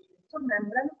nephrotic patient. So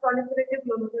membranous proliferative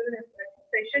glomerular nephritis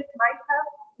patient might have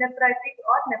nephritic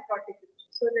or nephrotic patient.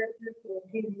 So there is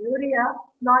proteinuria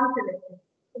non-selective.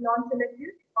 So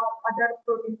non-selective or other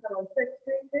proteins are also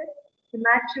excreted.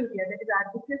 Hematuria, that is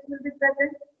RBCs will be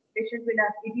present. Patient will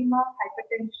have edema,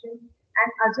 hypertension, and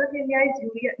azotemia is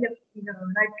urea.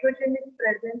 Nitrogen is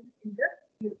present in the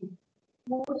urine.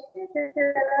 Mostly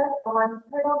there are one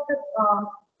third of the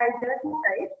there are two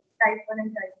types, type 1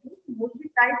 and type 2.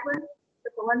 Mostly type 1,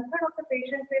 so one third of the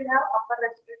patients will have upper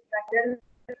respiratory tract. There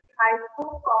is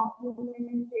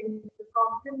hypocomplementation,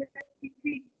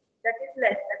 C3 that is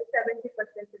less, that is 70%,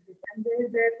 and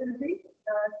there will be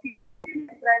C3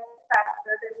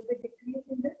 factor, there will be decrease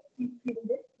in the C3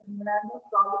 index,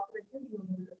 proliferative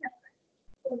glomerular nephritis.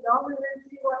 So now we will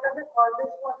see what are the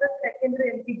causes for the secondary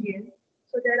MPGN.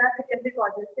 So there are secondary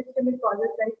causes, systemic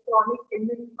causes like chronic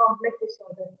immune complex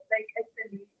disorders like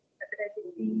SLE,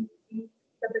 hepatitis B, C,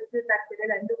 subacute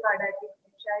bacterial endocarditis,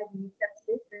 HIV,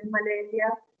 sepsis,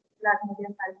 malaria,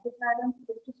 plasmodium falciparum,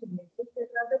 schistosomiasis.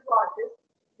 These are the causes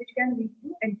which can lead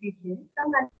to MPGN.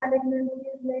 Some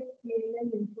malignancies like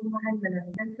CLL, lymphoma, and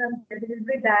melanoma, and some there will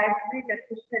be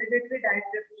hereditary diet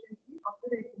deficiency of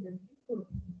the regulatory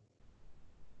protein.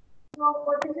 So,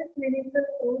 what is the clinical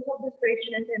course of this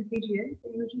patient MPGN?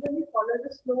 They usually follow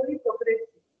the slowly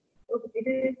progressive. So, it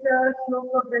is a slow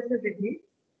progressive disease.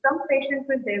 Some patients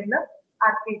will develop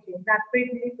RPGN,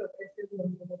 rapidly progressive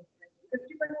glomerular nephritis.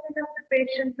 50% of the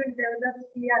patients will develop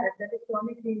CRS, that is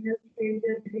chronic renal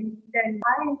failure, within 10.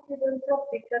 High incidence of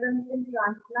recurrence in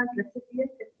transplant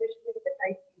recipients, especially with the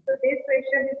type 2. So, this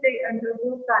patient, if they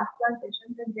undergo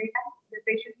transplantation, then the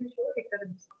patient will show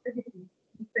recurrence of the disease,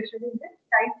 especially in the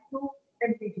type 2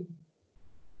 MPGN.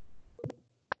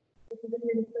 This is the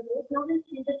clinical dose. Now we'll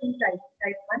see the two types,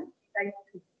 type 1, type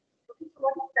 2. Okay, so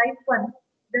what is type 1?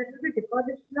 There will be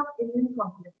deposition of immune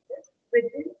complexes with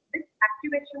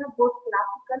activation of both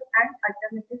classical and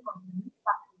alternative complement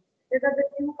pathways. These are the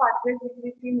two pathways which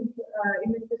we see in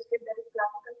immune system, that is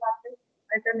classical pathways,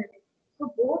 alternative.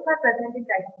 So both are present in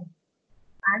type 1.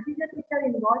 Antigens which are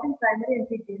involved in primary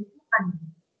MPGN are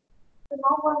unknown. So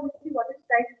now we will see what is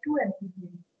type 2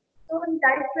 MPGN. So in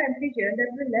type 2 MPGN,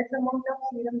 there will be less amount of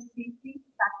serum C3,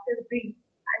 factor B,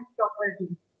 and proper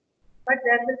D. But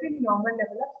there will be normal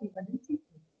level of C1 and C2.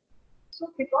 So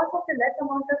because of the less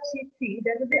amount of C3,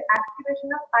 there will be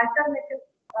activation of alternative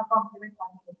complement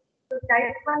pathways. So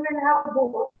type 1 will have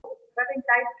both, but in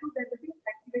type 2, there will be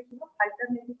activation of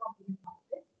alternative complement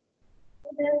pathways. So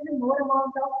there will be more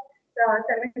amount of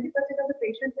 70% of the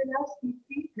patients will have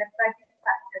C3 nephritic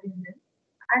factor in them,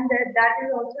 and that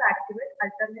will also activate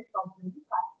alternate complement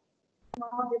pathway.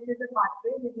 Now this is a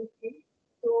pathway we will see.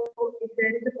 So if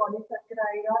there is a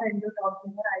polysaccharide or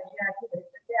endotoxin or IgA,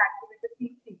 they activate the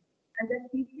C3, and then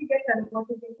C3 gets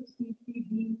converted into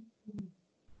C3B.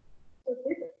 So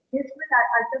this will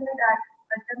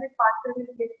alternate pathway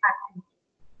will get activated.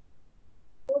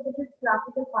 So this is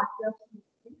classical pathway of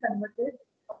C3 converted.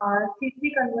 C3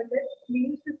 converted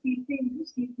leads to C3 into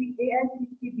C3A and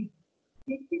C3B.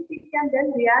 C3C can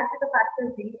then react with the factor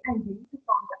B and D to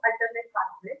form the alternate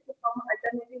pathway, to form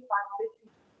alternative pathway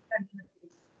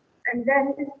continuously. And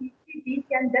then the C3B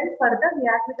can then further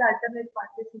react with the alternate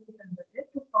pathway C3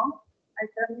 converted to form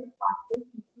alternate pathway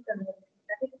C3 converted.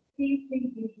 That is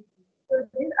C3B. So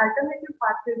this alternative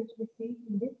pathway which we see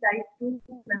in this type 2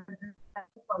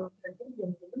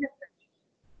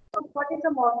 So what is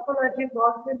the morphology of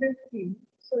what we will see?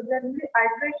 So there will be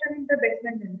alteration in the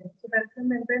basement membrane. So basement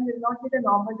membrane will not be the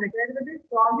normal. There will be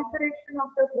proliferation of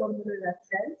the glomerular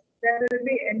cells. There will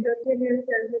be endothelial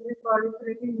cells will be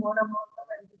proliferating more amount of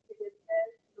endothelial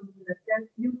cells, glomerular cells,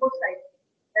 leukocytes.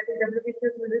 That is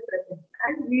WBCs will be present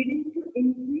and leading to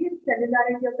increased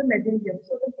cellularity of the mesenterium.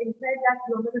 So inside that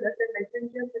glomerular, the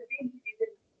mesenterium will be increased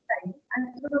in size,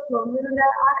 and so the glomeruli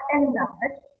are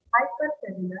enlarged,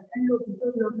 hypercellular, and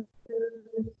glomerulus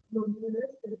will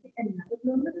be enlarged. The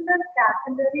glomerular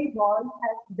capillary wall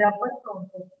has double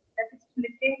frontal, that is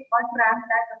splitting or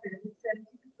tram-track appearance,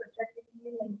 sensitive to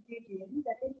projecting MPGN,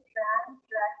 that is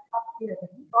tram-track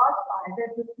appearance, caused by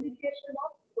the duplication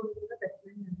of glomerular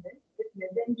basement membrane with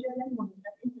mesenterium and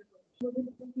monomer intercourse. So we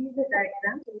will see the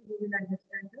diagram so you will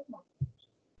understand the morphology.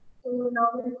 So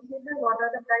now we will see what are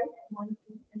the types 1,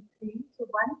 2, and 3. So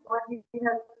one, what we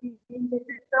have seen, this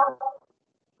is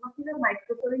what is a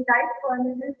microscopic type 1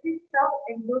 is the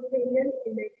subendothelial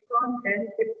electron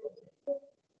dense deposit.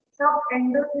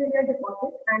 Subendothelial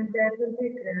deposit, and there will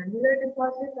be granular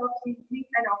deposit of C3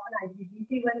 and often IgG,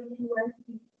 C1, Q1,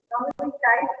 C, Now in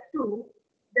type 2,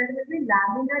 there will be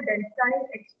laminar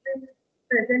densile extreme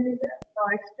present in the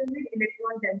extremely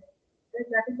electron dense.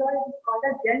 That is why it is called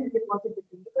a dense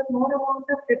depositivity, because more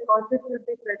amount of deposits will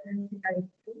be present in type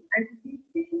 2 and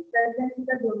CC is present in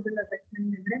the globular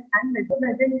basement membrane and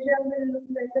messenger will look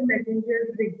like a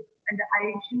messenger ring and the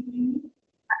IgG,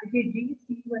 IgG,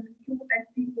 C1, Q and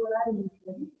C4 are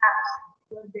usually absent.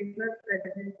 So they were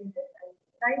present in the type.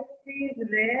 Type 3 is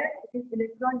rare, it is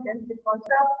electron dense because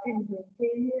of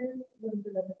endothelial,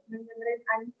 globular basement membrane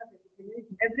and subepithelial.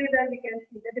 Everywhere we can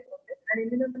see the deposit and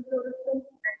immunofluorescence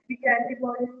and which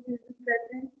antibodies will be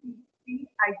present, CC,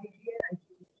 IgG and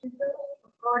IgG. So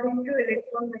according to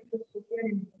electron microscopy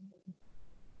and immunofluorescence.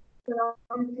 So now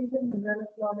we see the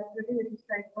immunofluorescence, which is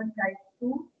type 1, type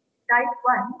 2. Type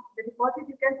 1, the deposit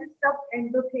you can see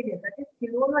subendothelium, that is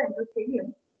below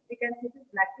endothelium. We can see this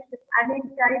blackish, and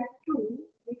in type 2,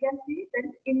 we can see that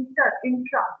is intra,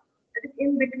 that is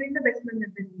in between the basement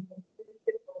membrane. So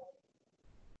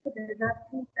there are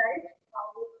two types.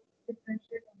 How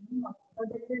differentiate among them. So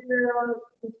this is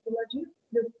histology,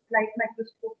 the light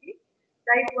microscopy.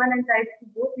 Type 1 and type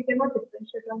 2 both we cannot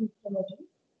differentiate on histology.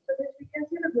 So this we can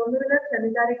see the glomerular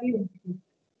cellularity increase.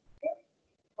 Okay,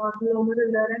 or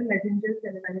glomerular and messenger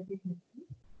cellularity increase.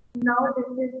 Now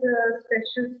this is the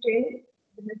special stage.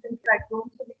 The mesencyclome,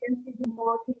 so we can see the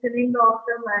more thickening of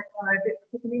the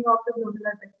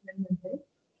glomerular basement membrane,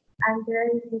 and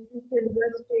then this is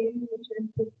silver stain, which is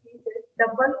this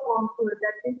double contour,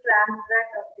 that is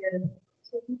ramshack appearance.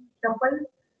 So this double,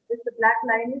 this the black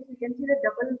line is, you can see the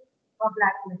double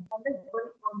black line on the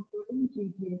double contour in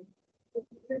GGA. So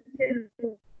this is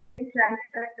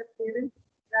ramshack appearance,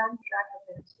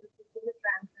 So this is the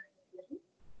ramshack appearance.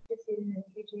 This is in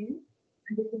antigen.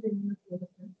 And this is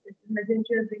immunofluorescence. This is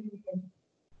messenger ring we can see.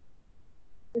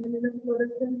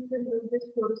 Immunofluorescence will this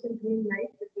fluorescent green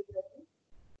light will be present.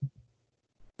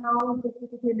 Now this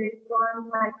is the electron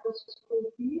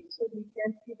microscopy. So we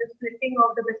can see the splitting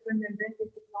of the basement membrane,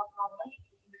 which is not normal.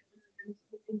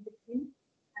 Splitting between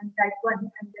and type 1,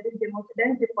 and there is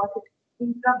dense deposit.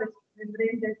 Intra-basement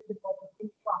membrane, there is deposit.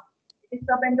 Intra. It is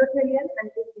subendothelial and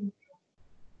it is intra.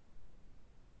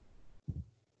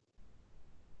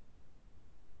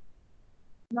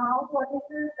 Now, what is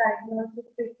the diagnosis,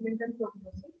 treatment, and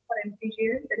prognosis for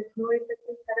MPGL? There is no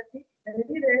effective therapy.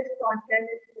 Very rare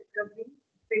spontaneous recovery.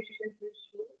 Patient will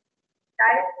show.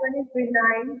 Type 1 is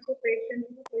benign, so patient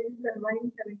will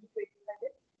survive 70 to 85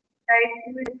 days.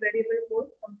 Type 2 is variable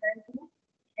course, sometimes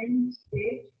end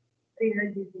stage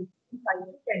renal disease in 5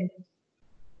 to 10 days.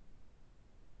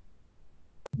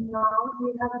 Now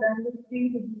we have done the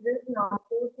 3 diseases. Now,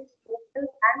 fourth is focal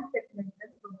and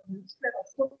segmental glomerular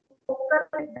sclerosis. So, focal,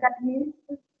 that means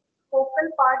the focal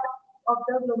part of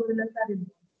the glomerulus are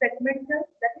involved. Segmental,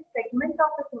 that is segment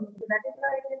of the glomerulus. That is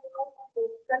why it is called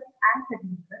focal and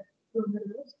segmental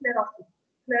glomerular sclerosis.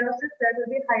 Sclerosis, there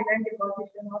will be highline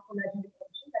deposition or collagen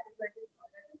deposition. That is why it is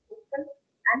called as focal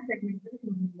and segmental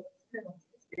glomerular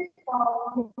sclerosis. It is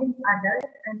found in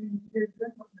adults and in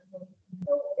children of the body.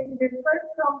 So it differs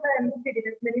from the MCD,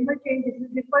 that minimal change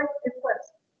disease differs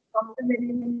from the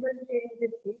minimal change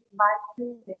disease by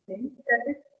that is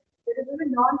there is a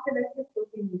non-selective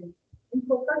protein unit. In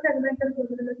focal segmental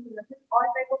glomerular sclerosis, all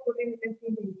type of protein you can see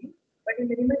in the UV, but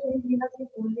in minimal change we have seen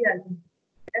only albumin.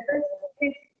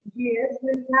 FS6 GS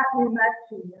will have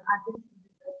hematuria,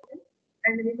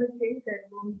 and minimal change there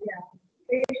won't be albumin.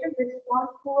 Patient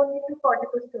responds poorly to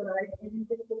corticosteroids in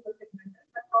the focal segmental,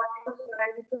 but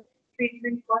corticosteroid is a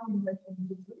treatment for renal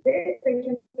disease. This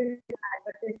patient will have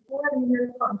a poor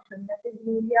renal function, that is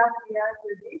urea, creat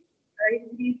will be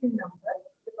increase in number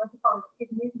because the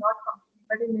kidney is not functioning.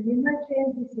 But in minimal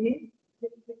change disease,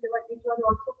 it was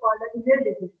also called a renal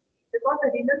disease because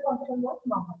the renal function was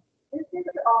normal. This is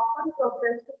often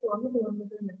progressed to chronic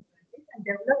glomerular nephritis and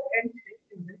developed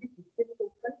end-stage renal disease with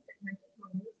focal segmental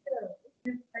glomerular sclerosis.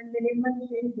 And minimal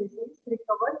change disease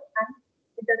recovers and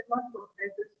it does not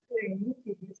progress to any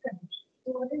serious condition.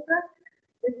 So what is that?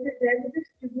 There is this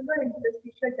tubular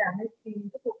interstitial damage seen in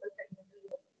the focal segmental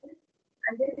glomerular,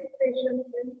 and then this patient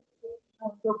will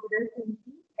progress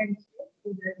into end-stage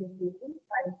renal disease in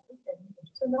 5 to 10 years.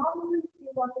 So now we will see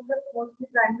what is the mostly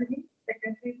primary,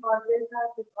 secondary causes are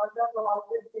because of all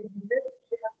these diseases.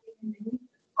 We have seen many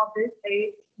of these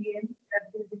AIDS, DM,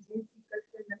 septic disease, sickle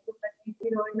cell nephropathy,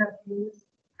 heroin abuse,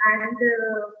 and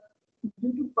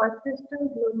due to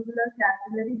persistent glomerular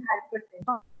capillary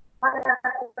hypertension.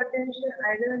 Hypertension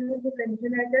either is a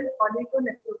congenital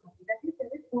oligonephropathy. That is, there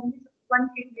is only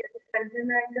one kidney.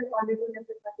 Congenital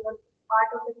oligonephropathy or part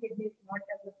of the kidney is not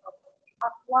developed properly.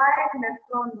 Acquired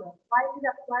nephron loss. Why is it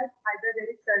acquired? Either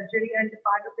there is surgery and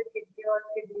part of the kidney or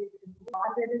kidney is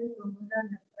glomerular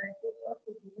nephritis or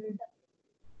tubular disease.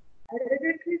 A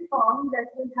hereditary form that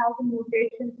will have the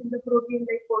mutations in the protein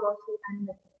like porosity and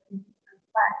nephrin and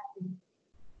fasting.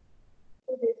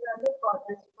 So these are the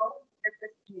causes for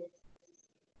FSGS.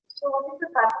 So what is the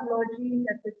pathology in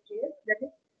FSGS? That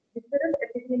is visceral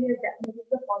epithelial damage is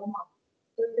the hallmark.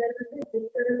 So there will be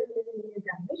visceral epithelial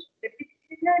damage.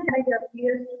 Epithelial damage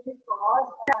appears to be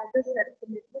caused by the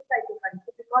circulating cytokines.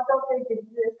 So because of the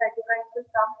disease, cytokines will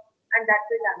come and that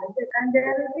will damage it. And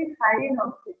there will be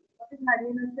hyalinosis. What is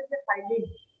hyalinosis? The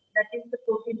hyaline. That is the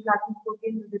protein, plasma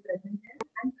protein will be present here.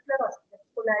 And sclerosis, that's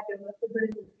collagen or fibril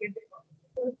will get deposited.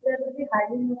 So there will be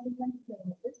hyalinosis and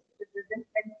sclerosis, which represent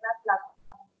plasma.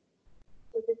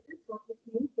 So this is what we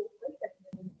see in focal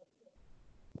segmental.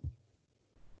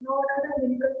 Now, what are the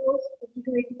clinical cause? 50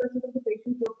 to 80% of the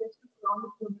patients progress to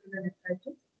chronic glomerular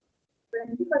nephritis.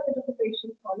 20% of the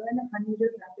patients follow an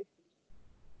unusual rapid pace.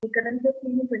 We currently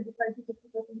see 25 to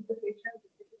 50% of the patients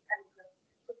with cancer.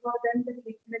 So for them, the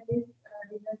treatment is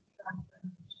renal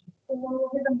transplantation. So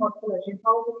what is the morphology?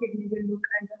 How the kidney will look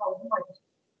and how the might.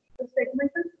 The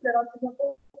segmental sclerosis of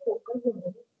the focal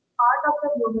glomerulus, part of the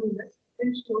glomerulus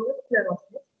will show the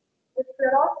sclerosis. The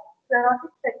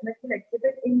sclerotic segment will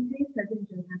exhibit increased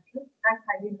mesenteric and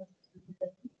hyalinosis.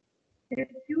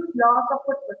 Diffuse loss of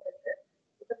foot processor.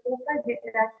 The focal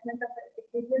detachment of the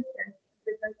epithelial cells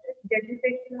results in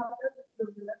degradation of the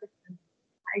glomerular system.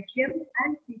 IgM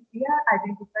and CP are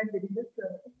identified within the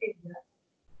sclerotic area.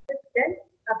 Then,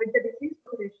 with the disease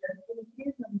progression, the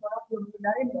increased number of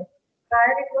glomerular involved.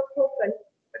 Prior it was focal,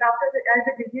 but as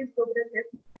the disease progresses,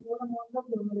 more amount of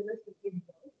glomerulus will be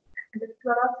involved, and the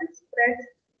sclerosis spreads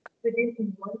within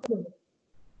involved glomerulus.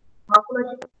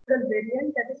 Morphological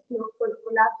variant, that is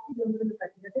collapsed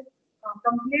glomerulopathy, that is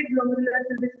complete glomerulus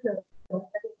will be sclerosis,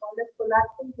 that is called as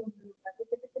collapsing glomerulopathy,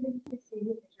 typically we see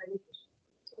in HIV patients.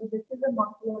 So this is the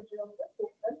morphology of the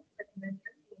focal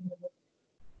segmental glomerulus.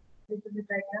 This is the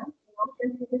diagram. Now we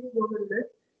can see this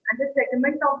glomerulus, and the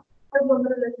segment of the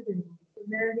glomerulus is involved. So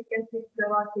there we can see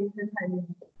sclerosis and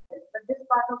hyalinosis. But this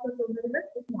part of the glomerulus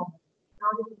is normal.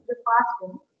 Now this is the fast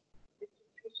one, which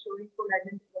is showing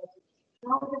collagen deposits.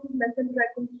 Now this is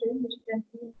mesenteric strain, which you can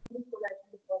see in the collagen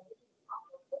deposits.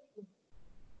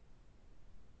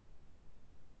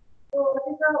 So what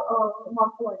is the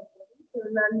morphology? So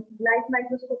light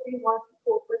microscopy was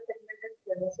focal segmental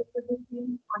sclerosis. So this is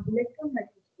seen on electron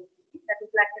microscopy, that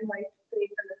is black and white gray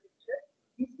color picture.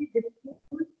 We see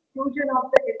diffusion of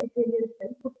the epithelial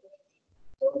cell foot process.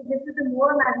 So this is a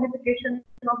more magnification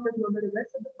of the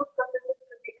glomerulus. So the foot processes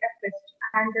will be compressed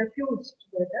and fused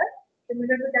together,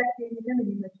 similar to that seen in the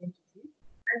immunogen disease.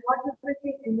 And what we will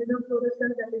see in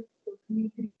immunofluorescence, that is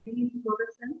green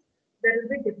fluorescence, there will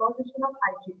be deposition of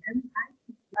IgM and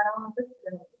around the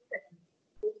sclerotic segment.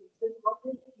 So this is what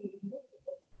we see in the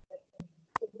segment.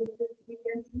 So this is, we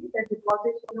can see the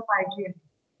deposition of IgM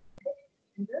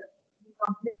in the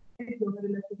complete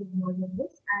glomerulus is involved in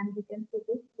this, and we can see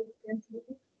this. We can see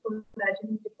the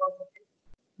collagen deposited.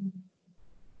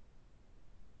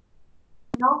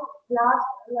 Now, last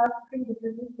three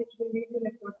diseases which we need to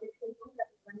nephrotic syndrome, that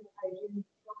is one is IgA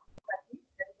nephropathy,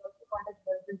 that is also called as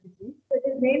Buerger disease. So it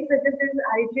is main present is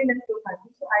IgA nephropathy.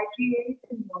 So IgA is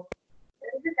involved.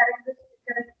 There is a characteristic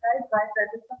characterized by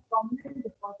presence of prominent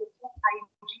deposits of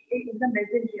IgA in the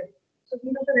mesenterium. So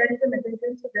we know where is the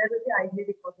mesenterium, so there will be IgA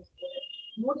deposits there.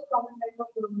 Most common type of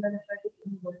glomerular nephritis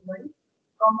in worldwide,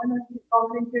 common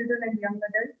in children and young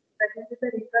adults, present with a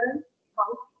recurrent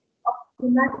bout of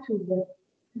hematuria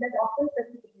that often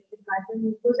precipitated by the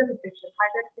mucosal infection,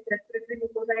 either the respiratory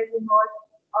mucosa is involved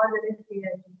or there is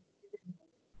PIG.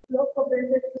 Slow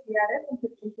progresses to CRS in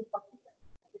 15 to 40 years,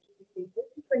 which is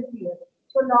cases to 20 years.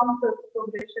 So long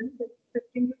progression,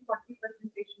 15 to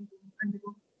 40% patients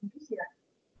undergo into CRS.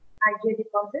 IgA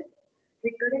deposit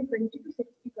recurring 20 to 60%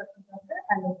 of the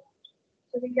allograft.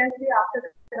 So we can see after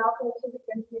the graph also we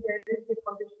can see there is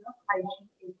deposition of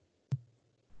IgA.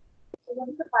 So what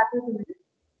is the pathogenesis?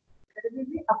 There will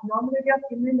be abnormality of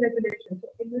immune regulation.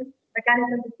 So immune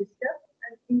mechanism is disturbed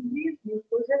and increased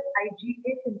mucosal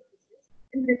IgA synthesis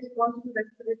in response to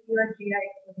respiratory or GI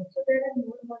exposure. So there is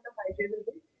more amount of IgA will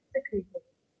be secreted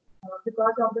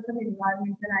because of some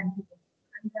environmental antibodies.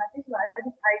 And that is why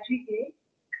this IgA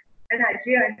and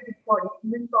IgA antibody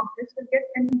immune complex will get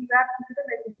entrapped into the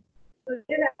mechanism. So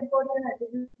this antibody and IgA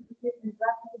will get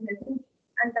entrapped into the mechanism,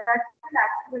 and that will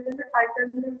activate the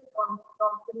alternative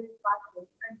complement pathway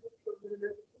and this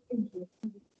glomerular injury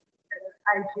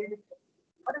IgA.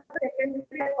 What is the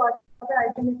secondary cause of the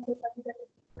IgA nephropathy? That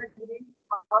is during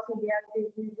celiac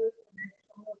diseases and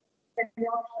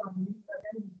IgA.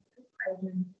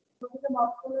 So the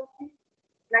morphology,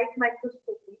 light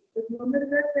microscopy,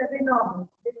 glomerulus will be normal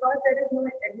because there is no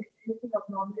anything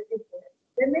abnormality there.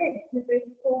 They may exhibit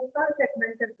focal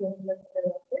segmental glomerulus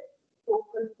sclerosis,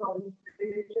 focal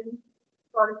proliferative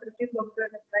glomerular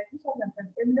nephritis, or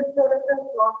nothing. In this fluorescence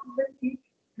plot, you will see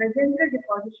mesenteric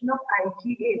deposition of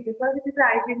IgA because it is an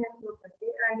IgA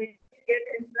nephropathy and it gets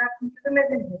entrapped into the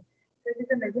mesenteric. So it is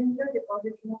a mesenteric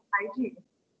deposition of IgA.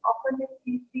 Often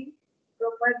we see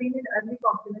properdine in early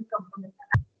complement component.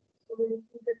 So we will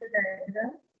see that the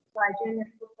diagram. So IgA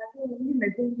nephropathy only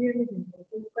mesenteric is involved.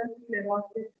 So you can see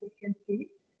sclerosis, we can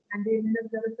see. And the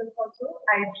immunofluorescence also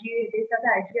IgA, these are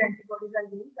the IgA antibodies are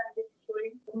used and it's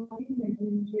showing only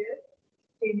mesenteric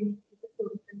staining with the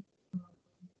fluorescent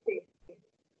state.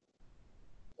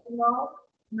 So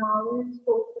now is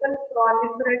focal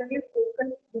proliferative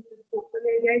this is focal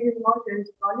area is involved, there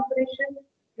is proliferation,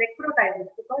 necrotitis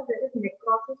because there is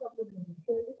necrosis of the glomerulus.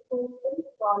 So it is focal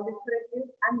proliferative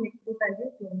and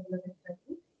necrotitis glomerular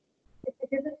nephritis.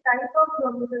 It is a type of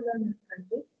glomerular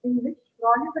nephritis in which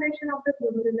proliferation of the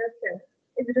glomerular cells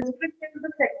is restricted to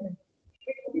the segment.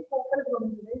 It is the focal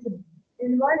glomerulus.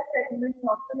 Involved segments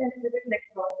often exhibit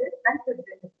necrosis and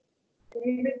fibrosis.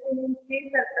 In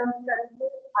three circumstances,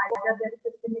 either there is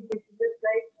systemic diseases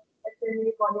like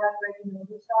SMA, polyarthritis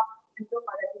nodosa,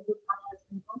 enteroparatic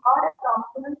syndrome, or a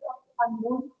component of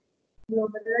unknown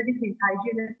glomerular disease,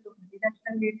 IgA nephropathy, that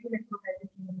can lead to nephrotitis.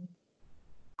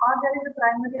 Or there is a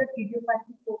primary or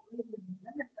idiopathic focal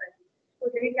glomerular nephritis.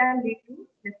 So they can lead to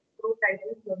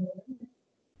nephrotitis glomerular nephritis.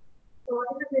 So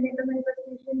what is the clinical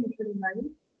manifestation?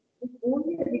 Usually it's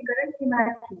only a recurrent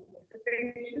hematuria. The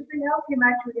patient will have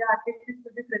hematuria, arteritis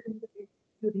will be present in the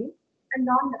urine, and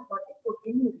non-nephrotic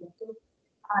proteinuria. So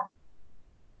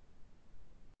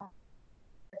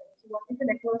what is the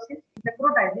necrosis?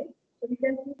 Necrotizing. So we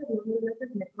can see the glomerulus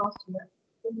is necrosed here.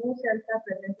 So no cells are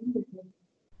present in this area.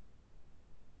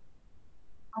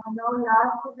 Now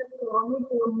last is the chronic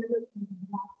glomerular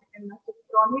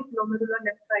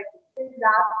nephritis. This is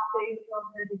last stage of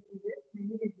the diseases,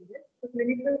 many diseases. So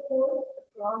clinical course,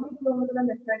 chronic glomerular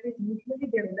nephritis usually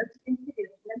develops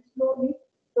insidiously and slowly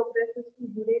progresses to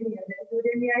uremia.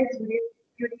 Uremia is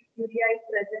urea is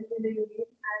present in the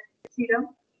urine and serum,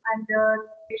 and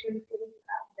the patient will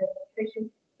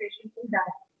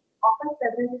die. Often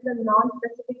present is a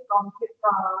non-specific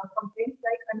complaints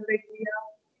like anorexia,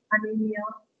 anemia.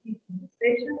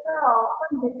 Patients are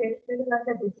often detected as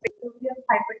a dysphagia of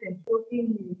hypertension,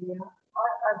 proteinuria, or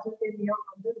azotemia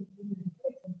on the routine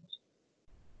examination.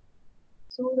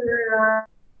 So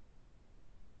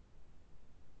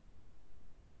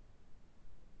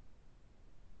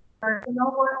now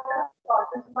what are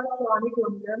causes for chronic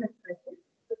glomerular nephritis?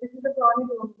 So this is the chronic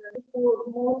glomerular. So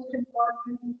most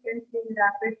important you can see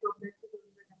rapid progressive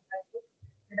glomerular nephritis.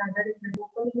 And other is the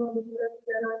focal glomerular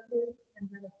sclerosis, and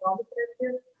then the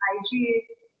proliferative IgA,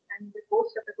 and the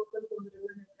post-apical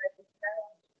glomerular nephritis.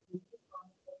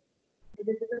 So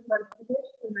this is a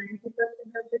percentage. So 90%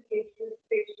 of the patients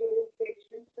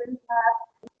will have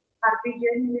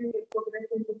RPGN will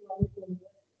progress into chronic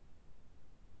glomerular.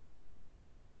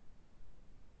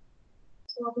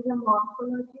 So what is a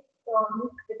morphology?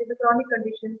 It is a chronic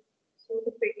condition. So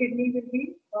the kidney will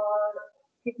be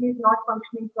kidney is not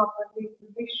functioning properly. It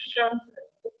will be shrunk.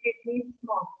 The kidney is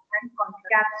small and contract.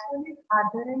 Capsule is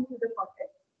adherent to the cortex,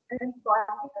 and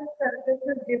cortical surface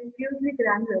is diffusely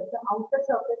granular. The outer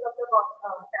surface of the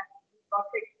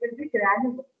cortex will be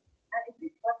granular, and it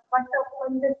is cut up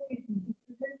from the kidney.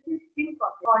 It will be thin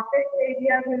cortex. Cortex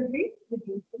area will be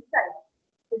reduced in size.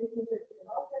 So this is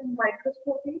and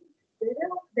microscopy. There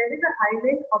is a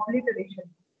hyaline obliteration.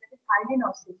 That is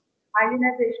hyalinosis.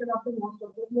 Hyalinization of the most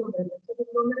of the glomerulus. So the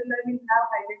glomerulus will have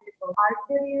hyaline deposit.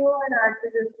 Arterio and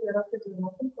arteriosclerosis is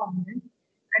often prominent,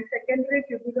 and secondary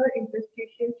tubular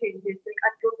interstitial changes like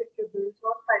atrophic tubules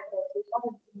or fibrosis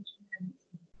or inflammation can be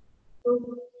seen. So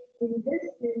in this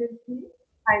we will see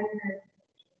hyalinization.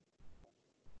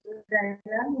 The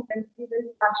diagram you can see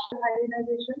this partial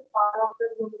hyalinization, part of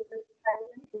the glomerulus is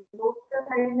hyaline, total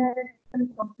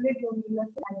hyalinization, complete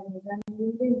glomerulus is hyaline, and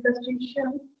in the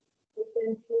interstitial we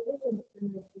can see the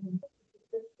inflammation.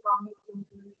 This is chronic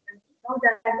glomerular. Now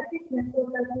diabetic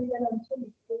nephropathy can also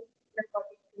lead to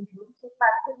nephrotic syndrome. So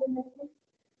pathogenesis,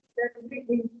 there will be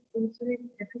insulin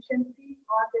deficiency,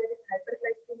 or there is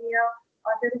hyperglycemia,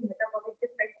 or there is metabolic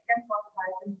defect can cause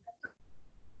hypertension.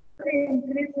 The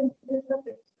increase in of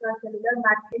extracellular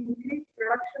matter, increased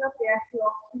production of reactive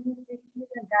oxygen species,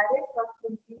 and direct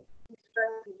proximity to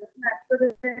extracellular matter. So the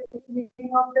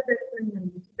thickening of the basement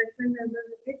members. Basement members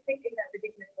will be thick in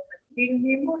diabetic nephropathy. The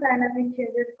hemodynamic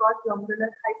changes cause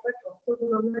glomerular hypertrophy. So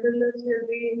glomerulus will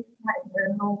be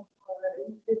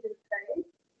increase in size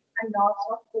and loss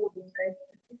of food. suicide.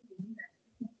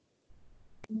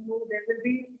 So there will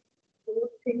be four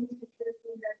things which will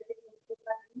be diabetic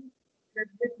nephropathy.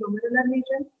 That's the glomerular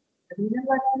lesion, renal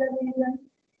vascular lesion,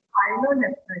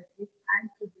 pyelonephritis, and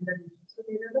tubular lesion. So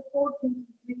these are the four things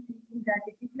which we see in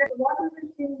diabetic. What is the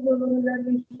thing glomerular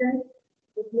lesion?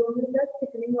 The glomerular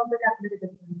thickening of the capillary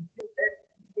system.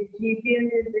 The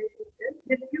GPM is restricted.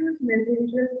 Diffuse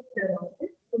mesangial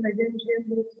sclerosis. So mesangial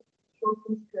means short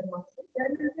sclerosis.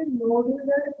 There is a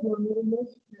nodular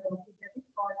glomerulosclerosis that is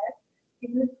called as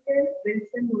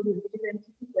Wilson nodule, which is an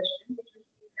MCQ question, which will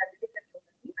be diabetic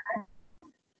nephropathy.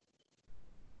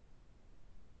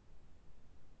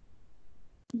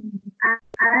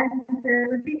 And there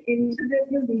will be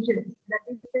insudative lesions, that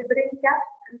is fibrin cap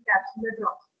and capsular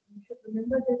drops. You should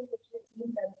remember this, which is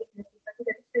in diabetic nephropathy.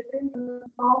 That is fibrin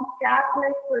form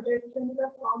cap-like projections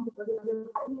are formed because of the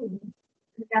fibrin.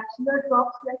 The capsular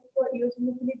drops like for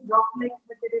eosinophilic drop-like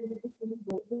material is in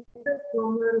both the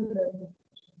glomerular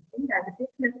in diabetic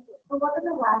nephropathy. So what are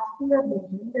the vascular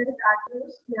lesions? There is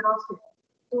arteriosclerosis.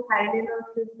 So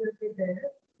hyalinosis will be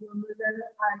there. Glomerular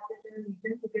arterial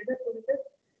lesion together with the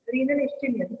renal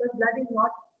ischemia, because blood is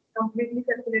not completely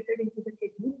circulated into the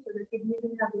kidney. So the kidney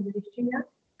will have renal ischemia,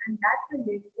 and that will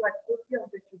lead to atrophy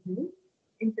of the kidney,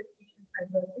 interstitial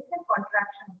fibrosis, and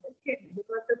contraction of the kidney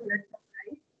because the blood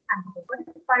supply is hampered. What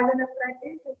is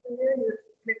pyelonephritis?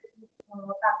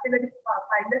 Capillary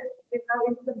pilot will have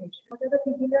inflammation. What are the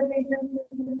tubular lesions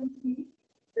you will see?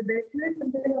 The bacterial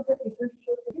symptom of the tubules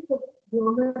shows the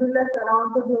glomerular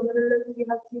around the glomerulus. We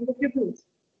have seen the tubules.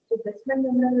 So basement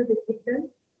membrane is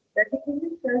depicted. The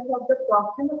epithelial cells of the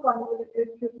proximal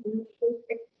convoluted tubule shows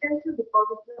extensive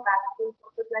deposits of vascles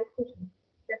of the glycogen.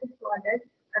 That is called as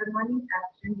Armani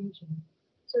action lesion.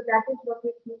 So that is what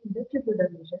we see in the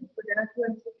tubular lesion. So there are two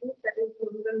MCQs, that is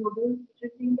glomerular nodules, which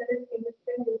is seen that is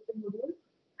Wilson nodule,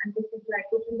 and this is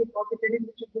glycogen deposited in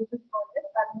the tubules is called as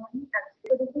Armani action.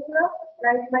 So this is a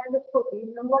light microscopy.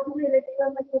 Now what is the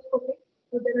electron microscopy?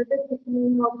 So there is a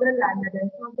thickening of the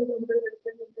lamina from the glomerular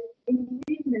vessel with the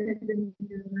increased melancholy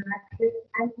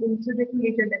and insudative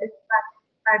lesion, that is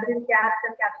fibrin caps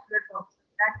and capsular drops.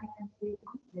 That we can see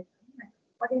on this.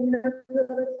 What is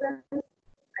the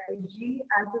IG,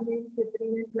 albumin,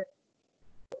 fibrin, and blood.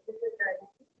 This is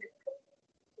diabetes.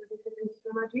 So this is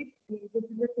histology. This is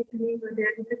the thickening.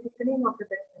 There is a thickening of the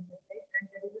basement membrane, and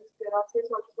there is a sclerosis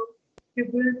also.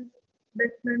 Tubules,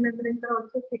 basement membranes are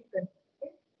also thickened.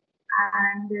 Okay?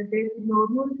 And there is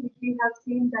nodules which we have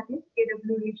seen, that is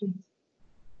KW regions.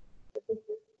 This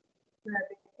is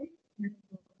diabetic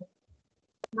nephropathy.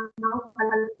 Now,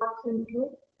 I'll pass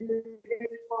into the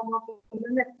form of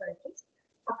nephritis,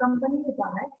 accompanied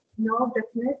by nerve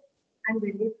deafness and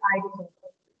various eye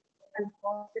disorders.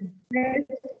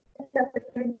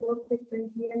 Affecting both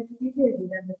frequently and severely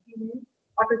than the female,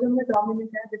 autosomal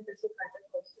dominant and recessive pattern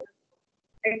also.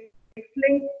 It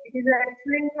is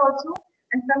X-linked also,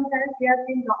 and sometimes they are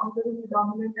seen autosomal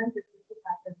dominant and recessive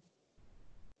pattern.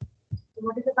 So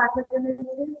what is the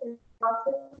pathogenesis?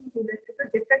 Process related to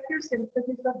defective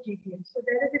synthesis of GBM. So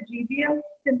there is a GBM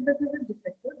synthesis is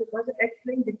defective because of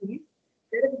X-linked disease.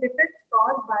 There is a defect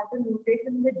caused by the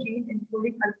mutation in the gene,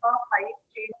 including alpha 5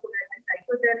 chain covalent type.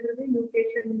 So there will be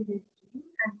mutation in this gene,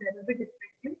 and there will be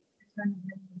defective.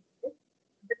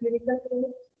 The clinical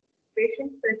phase,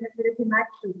 patients present with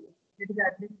hematuria, that is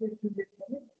admitted to this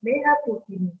one, may have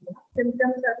proteinuria.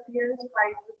 Symptoms appear 5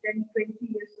 to 10, 20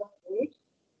 years of age,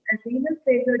 and renal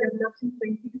failure develops in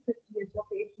 20 to 50 years of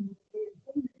age.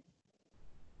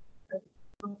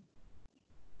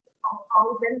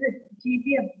 How there is a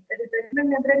GBM, that is basement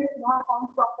membrane is not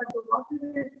formed proper. So what is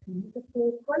it? The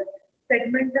focal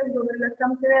segmental glomerular,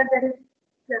 somewhere there is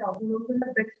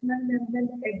glomerular basement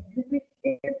membrane exhibits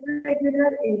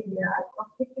irregular areas of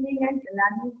thickening and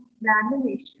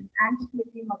lamination and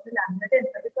splitting of the laminar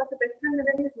densa because the basement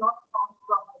membrane is not formed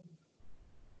properly.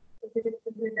 So this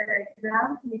is the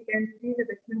diagram. We can see the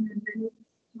basement membrane is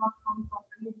not formed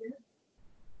properly here.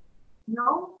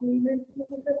 Now we will see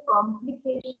the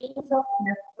complications of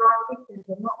nephrotic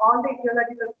syndrome. Now, all the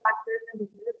etiological factors and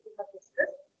diseases we have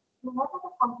discussed. So what are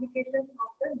the complications of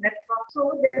the nephrotic?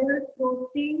 So there is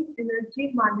protein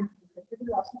energy malnutrition. This is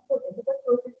loss of protein because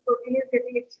protein is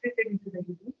getting excreted into the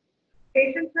kidney.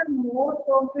 Patients are more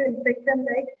prone to infection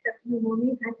like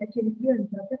pneumonia and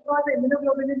influenza because the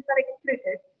immunoglobulins are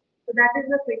excreted. So that is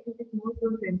the patient is more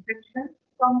prone to infection.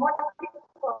 Somewhat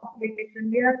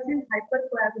complication, we have seen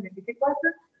hypercoagulability because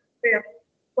the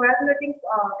coagulating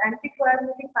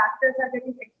anticoagulating factors are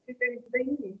getting excreted into the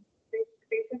urine. The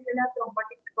patient will have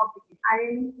thrombotic complications.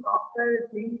 Iron, copper,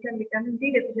 zinc, and vitamin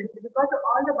D deficiency because of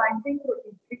all the binding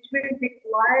proteins which will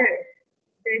require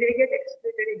they get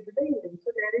excreted into the urine.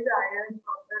 So there is iron,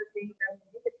 copper, zinc, and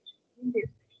deficiency in this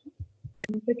patient.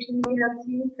 Infection we have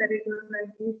seen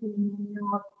peritonitis, pneumonia,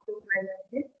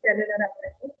 osteomyelitis, cellular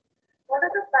apparatus. What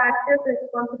are the factors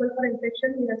responsible for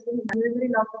infection? We have seen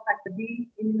urinary loss of factor B,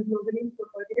 immunoglobulin,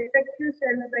 defective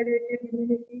cell-mediated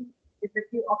immunity,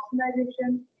 defective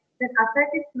oxygenation, then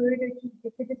ascitic fluid if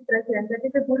it is present, that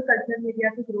is a good culture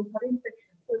media to grow for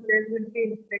infection. So there will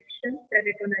be infection,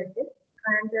 peritonitis,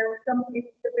 and if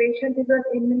the patient is on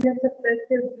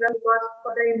immunosuppressive drug because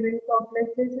for the immune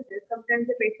complexes,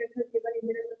 sometimes the patient has given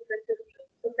immunosuppressive drug.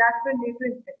 So that will lead to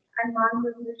infection and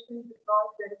malnutrition because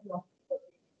there is loss of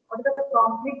protein. What are the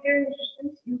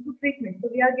complications due to treatment? So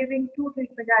we are giving two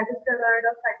treatments, either steroid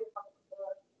or cyclophosphamide.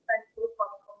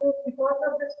 So because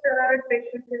of the steroid,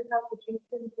 patients will have Cushing's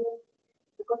syndrome.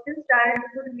 Because since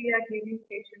childhood we are giving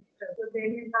patients steroids, so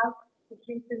they will have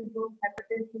Cushing's syndrome,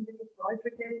 hypertension, salt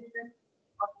retention,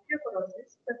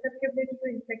 osteoporosis, susceptibility to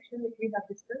infection, which we have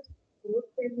discussed,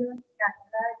 growth failure,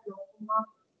 cataract, glaucoma,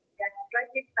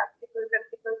 gastritis,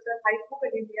 vertical,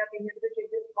 hypokalemia, behavior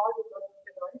changes, all because of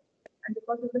steroids. And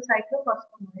because of the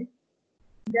cyclophosphamide,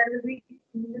 there will be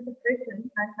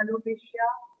immunosuppression and alopecia,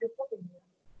 lymphopenia,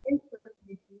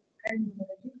 infertility, and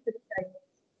hemorrhagic cystitis.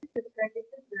 Cystitis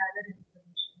is bladder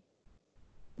inflammation.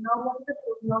 Now, what is the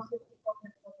prognosis of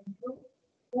nephrotic syndrome?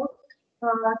 Most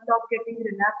stop getting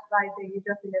relapsed by the age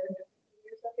of 11 to 15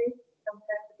 years of age.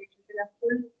 Sometimes the patient will have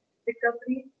full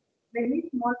recovery. Many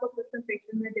small proportion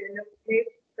patients may develop late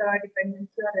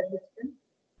dependency or resistance.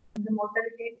 The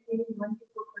mortality is seen 1 to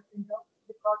 4%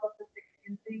 because of the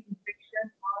secondary infection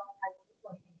or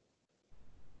hypotonia.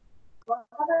 What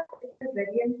are the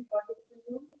variants for this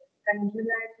syndrome?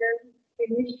 Congenital,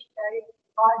 finished type,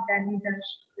 or Danny-Dash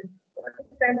syndrome.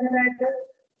 Congenital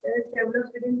is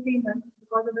developed within 3 months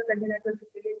because of the congenital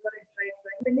syphilis or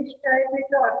enteritis. Finished type is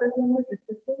the autosomal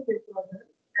recessive disorder,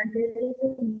 and there is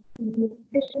a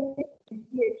mutation in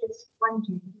NCHS1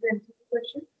 gene. This is an MCQ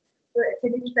question. So,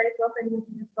 finished type of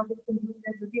nephrotic syndrome,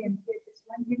 there will be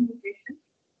NCHS1 gene mutation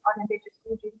or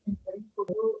NCHS2 gene inferring. So,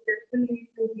 this will lead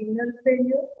to renal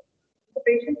failure. The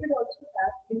patient will also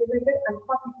have elevated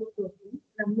alpha-fetoprotein,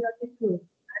 amniotic fluid,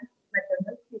 and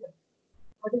maternal serum.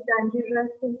 What is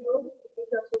Dangerous syndrome? It is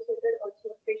associated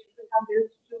also with patients who have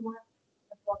Wills tumor,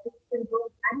 nephrotic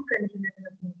syndrome, and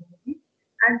congenital abnormality.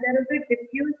 And there will be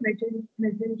diffuse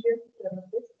mesangial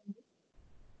sclerosis.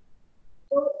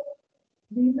 So,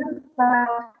 renal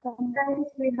biopsy, sometimes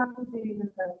we have to do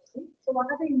renal biopsy. So, what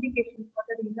are the indications for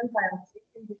the renal biopsy?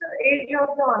 In the age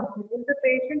of the onset, if the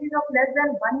patient is of less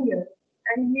than 1 year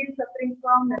and he is suffering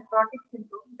from nephrotic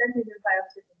syndrome, then renal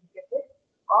biopsy is indicated,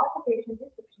 or the patient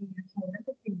is 15 years more than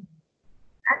 15 years.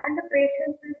 And the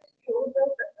patient will show the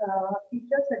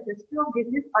features suggestive of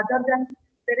disease other than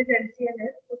there is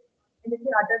NCNS. So,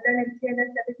 anything other than NCNS,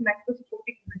 that is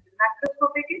macroscopic.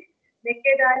 Macroscopic is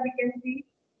naked eye, we can see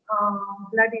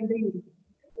blood in the urine.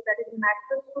 So that is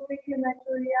macroscopic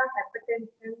hematuria,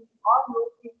 hypertension, or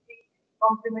low CC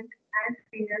complement and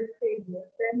renal failure.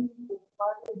 Then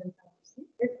for renal biopsy.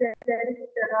 If there is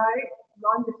steroid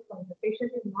non-response, the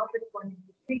patient is not responding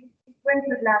to frequent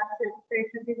relapses,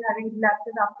 patient is having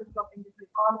relapses after stopping the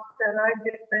or steroid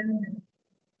dependent,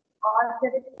 or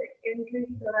there is secondary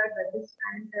steroid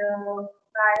resistance and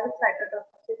prior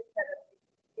cytotoxic therapy.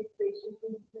 If patient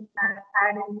has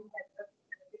had any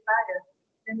cytotoxic prior,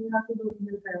 then you have to do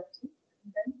renal biopsy. And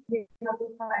then we have to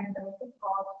find out the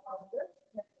cause of the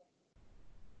nephrotic.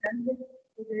 And this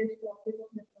today's topic of